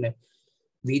clearly mention है,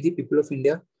 we the people of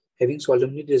India having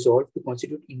solemnly resolved to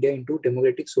constitute India into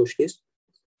democratic socialist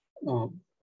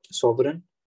sovereign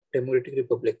democratic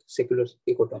republic secular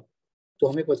एक term, तो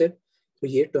हमें पता है तो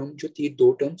ये टर्म जो थी,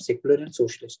 दो टर्म सेकुलर एंड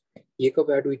सोशलिस्ट, ये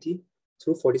कब ऐड हुई थी?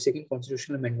 Through 42nd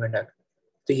constitutional amendment act,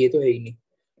 तो ये तो है ही नहीं।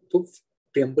 तो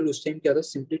preamble उस टाइम क्या था?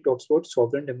 Simply talks about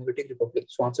sovereign democratic republic,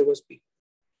 so answer was B.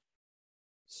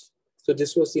 So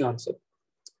this was the answer,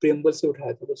 preamble से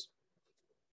उठाया था बस।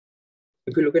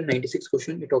 If you look at 96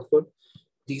 question, it talks about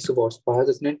these awards, Bharat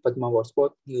Ratna and Padma awards,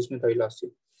 बहुत न्यूज में था last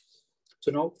year.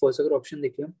 So now first अगर option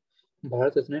देखिए हम,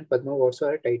 Bharat Ratna and Padma awards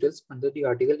are titles under the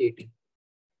article 18।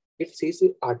 It says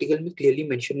article में clearly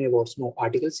mention awards, no,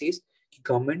 article says कि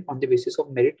government on the basis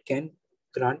of merit can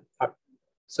grant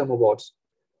some awards,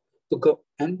 so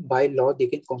and by law they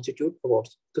can constitute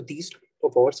awards, so these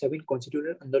awards have been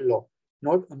constituted under law,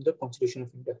 not under Constitution of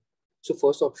India. So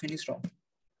first option is wrong,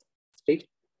 right?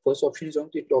 First option is wrong,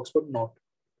 so it talks about not,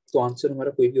 तो answer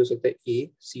हमारा कोई भी हो सकता है, A,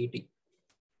 C, D।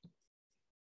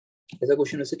 ऐसा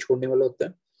question ऐसे छोड़ने वाला होता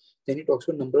है। Then it talks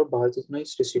about number of Bharat Ratna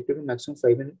is restricted to maximum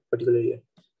 5 in particular year,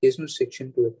 there is no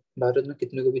restriction to it, Bharat Ratna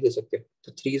कितने को भी दे सकते हैं,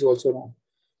 तो 3 is also wrong,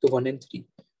 तो 1 and 3,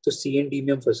 तो C and D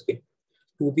में हम फंस गए।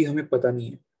 2 भी हमें पता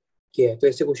नहीं है क्या है, तो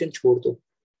ऐसे क्वेश्चन छोड़ दो।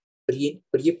 पर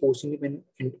ये पोस्ट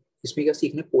इंडिपेंडेंट, इसमें क्या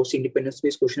सीखना है? पोस्ट इंडिपेंडेंस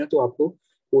बेस्ड क्वेश्चन है, तो आपको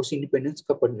पोस्ट इंडिपेंडेंस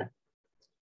का पढ़ना है,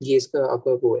 ये इसका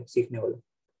आपका वो है सीखने वाला।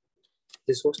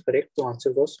 दिस वाज करेक्ट, तो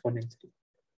आंसर वाज 1 and 3।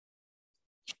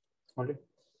 ऑलराइट,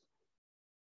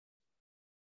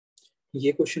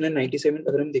 ये क्वेश्चन है 97।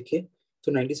 अगर हम देखें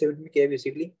तो 97 में क्या है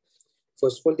बेसिकली,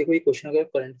 फर्स्ट ऑफ ऑल देखो ये क्वेश्चन अगर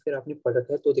करंट अफेयर आपने पढ़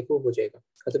रखा है तो देखो हो जाएगा,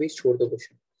 अदरवाइज छोड़ दो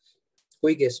क्वेश्चन,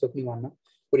 कोई गेस वक्त नहीं मानना।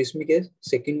 और इसमें क्या है,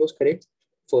 second was correct,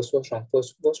 first was wrong.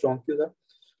 First was wrong क्यों था?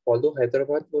 Although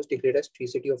Hyderabad was declared as tree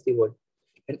city of the world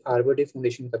and Arbor Day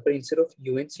Foundation था, पर instead of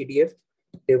UNCDF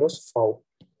there was FAO,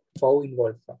 FAO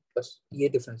involved था, बस ये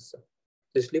difference था,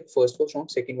 तो इसलिए first was wrong,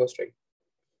 second was right,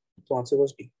 तो आंसर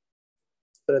वाज डी।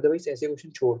 पर अदरवाइज ऐसे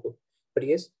क्वेश्चन छोड़ दो, पर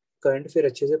यस करंट अफेयर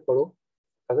अच्छे से पढ़ो,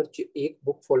 अगर एक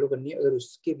बुक फॉलो करनी है, अगर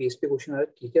उसके बेस पे क्वेश्चन आ रहा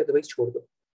है ठीक है, अदरवाइज छोड़ दो,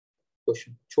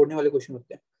 क्वेश्चन छोड़ने वाले क्वेश्चन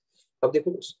होते हैं। अब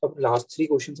देखो, अब लास्ट 3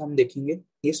 क्वेश्चंस हम देखेंगे,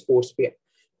 ये स्पोर्ट्स पे है।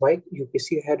 Why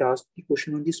UPSC had asked the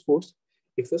question on the sports?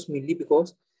 It was mainly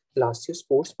because last year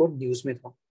sports बहुत न्यूज में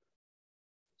था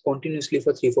continuously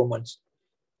for 3-4 months,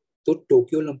 तो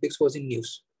Tokyo Olympics was in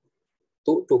news,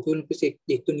 तो टोक्यो ओलंपिक्स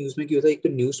एक तो न्यूज में क्यों था, एक तो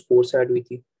न्यूज स्पोर्ट्स ऐड हुई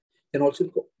थी, देन आल्सो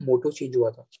इनको मोटो चेंज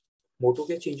हुआ था। मोटो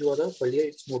क्या चेंज हुआ था? पहले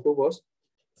it's motto was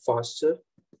faster,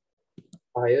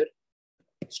 higher,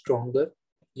 stronger,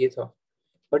 ये था,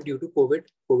 बट ड्यू टू कोविड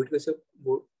की वजह से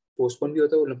वो पोस्टपोन भी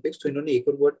होता है ओलंपिक्स, तो इन्होंने एक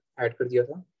और वर्ड ऐड कर दिया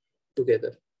था,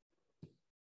 टुगेदर।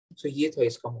 सो ये था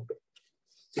इसका मोटो,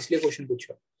 इसलिए क्वेश्चन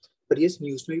पूछा, पर ये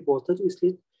न्यूज में भी बहुत था, तो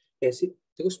इसलिए ऐसे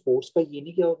देखो स्पोर्ट्स का ये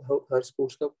नहीं कि आप हर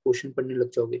स्पोर्ट्स का क्वेश्चन पढ़ने लग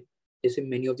जाओगे, जैसे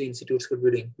many of the institutes could be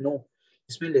doing, no.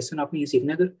 इसमें लेसन आपने ये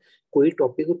सीखना है, अगर कोई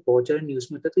टॉपिक को बहुत ज्यादा न्यूज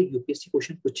में होता है तो यूपीएससी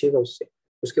क्वेश्चन पूछेगा उससे,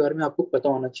 उसके बारे में आपको पता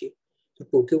होना चाहिए, तो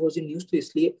टोक्यो वाज इन न्यूज, तो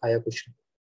इसलिए आया क्वेश्चन।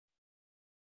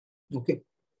 ओके,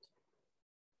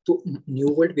 तो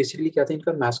न्यू वर्ल्ड बेसिकली क्या था,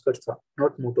 इनका मैस्कट था,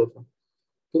 नॉट मोटो था,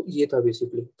 तो ये था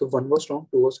बेसिकली, तो 1 वाज रॉन्ग,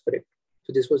 2 वाज करेक्ट,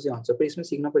 तो दिस वाज द आंसर। पर इसमें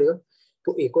सीखना पड़ेगा,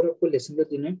 तो एक और आपको लेसन का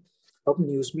दिन है। अब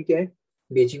न्यूज में क्या है,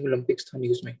 बीजिंग ओलंपिक्स था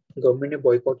न्यूज में, गवर्नमेंट ने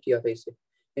बॉयकॉट किया था इसे,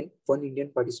 and 1 Indian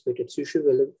participated, so you should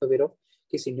well aware of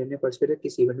किस इंडियन ने पार्टिसिपेट,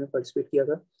 किस इवेंट में पार्टिसिपेट किया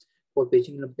था, और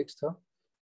बीजिंग ओलंपिक्स था,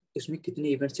 इसमें कितने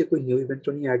इवेंट से, कोई न्यू इवेंट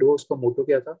तो नहीं ऐड हुआ, उसका मोटो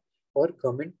क्या था, और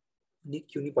गवर्नमेंट ने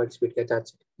क्यों नहीं पार्टिसिपेट किया,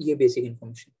 दैट्स इट, ये बेसिक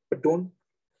इन्फॉर्मेशन, बट डोंट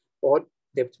और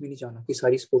डेप्थ में नहीं जाना कि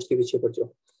सारी स्पोर्ट्स के पीछे पड़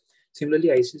जाओ। Similarly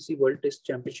ICC world test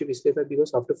championship इसलिए था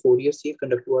बिकॉज आफ्टर 4 years ये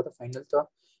कंडक्ट हुआ था, फाइनल था,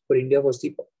 और India was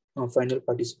the final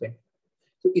participant,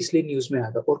 तो इसलिए न्यूज में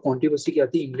आया था। और कंट्रोवर्सी क्या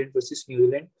थी, इंग्लैंड वर्सेस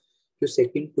न्यूजीलैंड, जो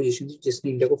सेकंड पोजीशन थी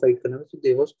जिसने इंडिया को फाइट करना था, तो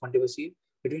there was controversy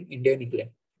between India and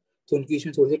England, तो उनके बीच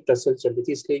में थोड़ी सी टसल चल रही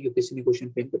थी, इसलिए यूपीएससी ने क्वेश्चन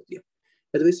फ्रेम कर दिया।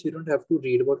 Otherwise you don't have to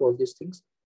read about all this things.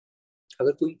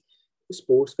 अगर कोई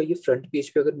स्पोर्ट्स का ये फ्रंट पेज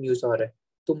पे अगर न्यूज आ रहा है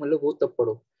तो मतलब वो तब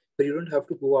पढ़ो, पर you don't have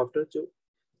to go after जो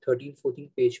 13-14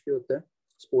 पेज पे होता है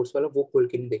स्पोर्ट्स वाला, वो खोल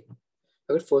के नहीं देखना।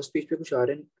 अगर फर्स्ट पेज पे कुछ आ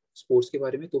रहा है स्पोर्ट्स के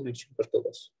बारे में तो मेंशन कर दो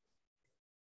बस।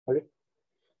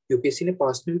 यूपीएससी ने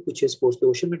पास्ट में भी पूछे स्पोर्ट्स पे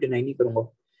क्वेश्चन, मैं डिनाई नहीं करूंगा।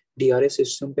 डीआरएस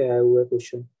सिस्टम पे आया हुआ है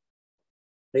क्वेश्चन,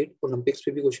 राइट, ओलंपिक्स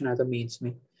पे भी क्वेश्चन आया था मेंस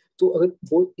में। तो अगर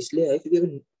वो इसलिए आया क्योंकि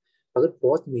अगर अगर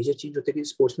बहुत मेजर चेंज होता है कि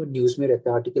स्पोर्ट्स में न्यूज में रहता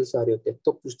है, आर्टिकल्स आ रहे होते हैं,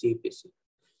 तो पूछती है यूपीएससी।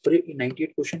 पर ये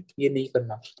 98 क्वेश्चन ये नहीं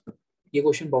करना, ये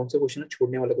क्वेश्चन बाउंसर क्वेश्चन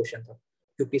छोड़ने वाला क्वेश्चन था।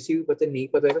 यूपीएससी भी पता नहीं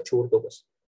पता है, छोड़ दो बस,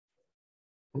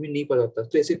 हमें नहीं पता होता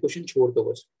तो ऐसे क्वेश्चन छोड़ दो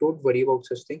बस, don't worry about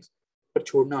such things, पर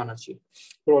छोड़ना आना चाहिए।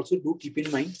 पर also do keep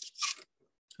in mind,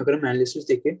 अगर हम एनालिसिस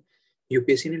देखें,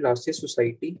 यूपीएससी ने last year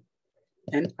society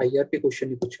and IR पे क्वेश्चन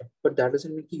नहीं पूछा, बट दैट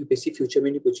डजंट मीन कि यूपीएससी फ्यूचर में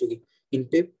नहीं पूछेगी। इन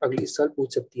पे अगले साल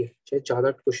पूछ सकती है, चाहे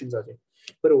ज्यादा क्वेश्चन आ जाए।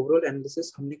 पर ओवरऑल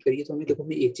एनालिसिस हमने करी है तो हमें देखो,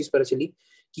 हमें एक चीज पता चली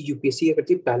कि यूपीएससी क्या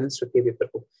करती है, बैलेंस रखती है पेपर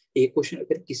को। एक क्वेश्चन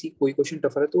अगर कोई क्वेश्चन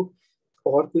टफ है तो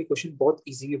और कोई क्वेश्चन बहुत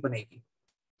ईजी भी बनाएगी,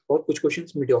 और कुछ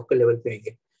क्वेश्चन मीडियोकर लेवल पे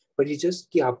आएंगे। पर ये जस्ट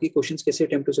कि आपके क्वेश्चन कैसे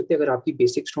अटेम्प्ट हो सकते हैं, अगर आपकी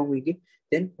बेसिक स्ट्रॉन्ग होगी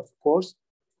then of course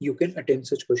you can attempt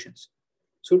such questions.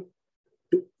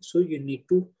 So you need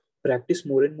to practice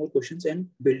more and more questions and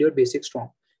build your basic strong,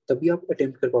 तभी आप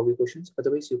अटेम्प्ट कर पाओगे questions,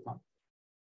 otherwise you can't.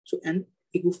 So and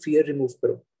एक वो fear remove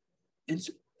करो,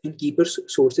 and keep your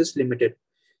sources limited.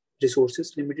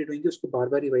 Resources limited होंगे, उसको बार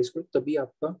बार revise करो, तभी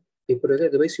आपका पेपर होगा,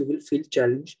 otherwise you will feel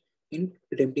challenge in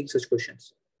attempting such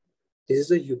questions. This is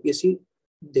the UPSC,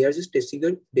 they are just testing your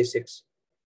basics,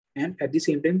 and at the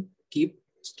same time keep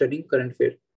studying current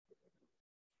affair.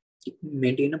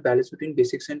 Maintain a balance between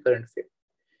basics and current affair,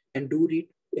 and do read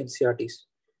NCRTs.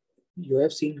 You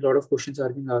have seen a lot of questions are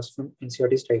being asked from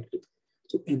NCRTs directly,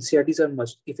 so NCRTs are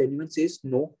must. If anyone says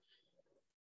no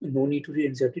need to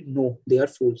read NCRT, no, they are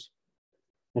fools.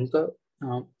 Unka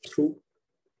through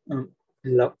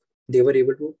luck they were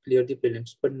able to clear the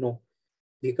prelims, but no,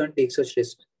 we can't take such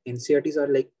risk. NCRTs are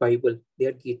like Bible, they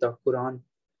are Gita, Quran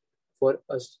for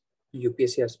us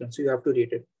UPSC aspirants, so you have to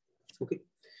read it. Okay,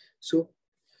 so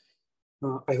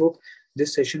I hope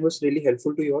this session was really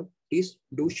helpful to you all. Please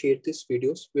do share these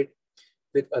videos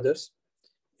with others,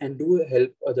 and do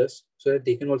help others so that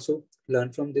they can also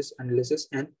learn from this analysis,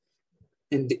 and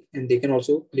they can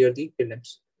also clear the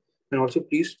prelims. And also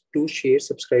please do share,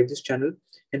 subscribe this channel,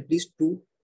 and please do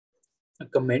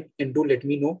comment and do let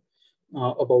me know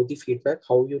about the feedback,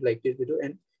 how you liked this video,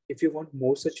 and if you want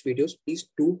more such videos, please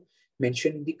do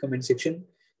mention in the comment section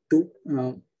to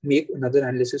make another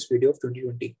analysis video of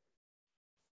 2020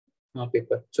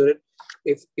 paper, so that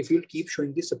if you'll keep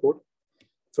showing the support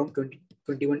from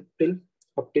 2021 till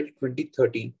up till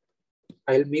 2013,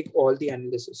 I'll make all the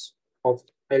analysis of,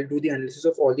 I'll do the analysis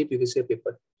of all the previous year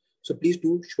paper. So please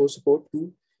do show support,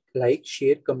 to like,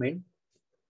 share, comment,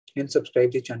 and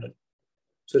subscribe the channel,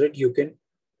 so that you can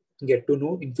get to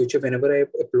know in future whenever I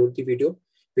upload the video.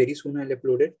 Very soon I'll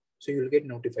upload it, so you'll get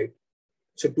notified.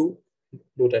 So do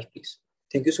that, please.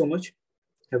 Thank you so much.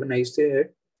 Have a nice day ahead.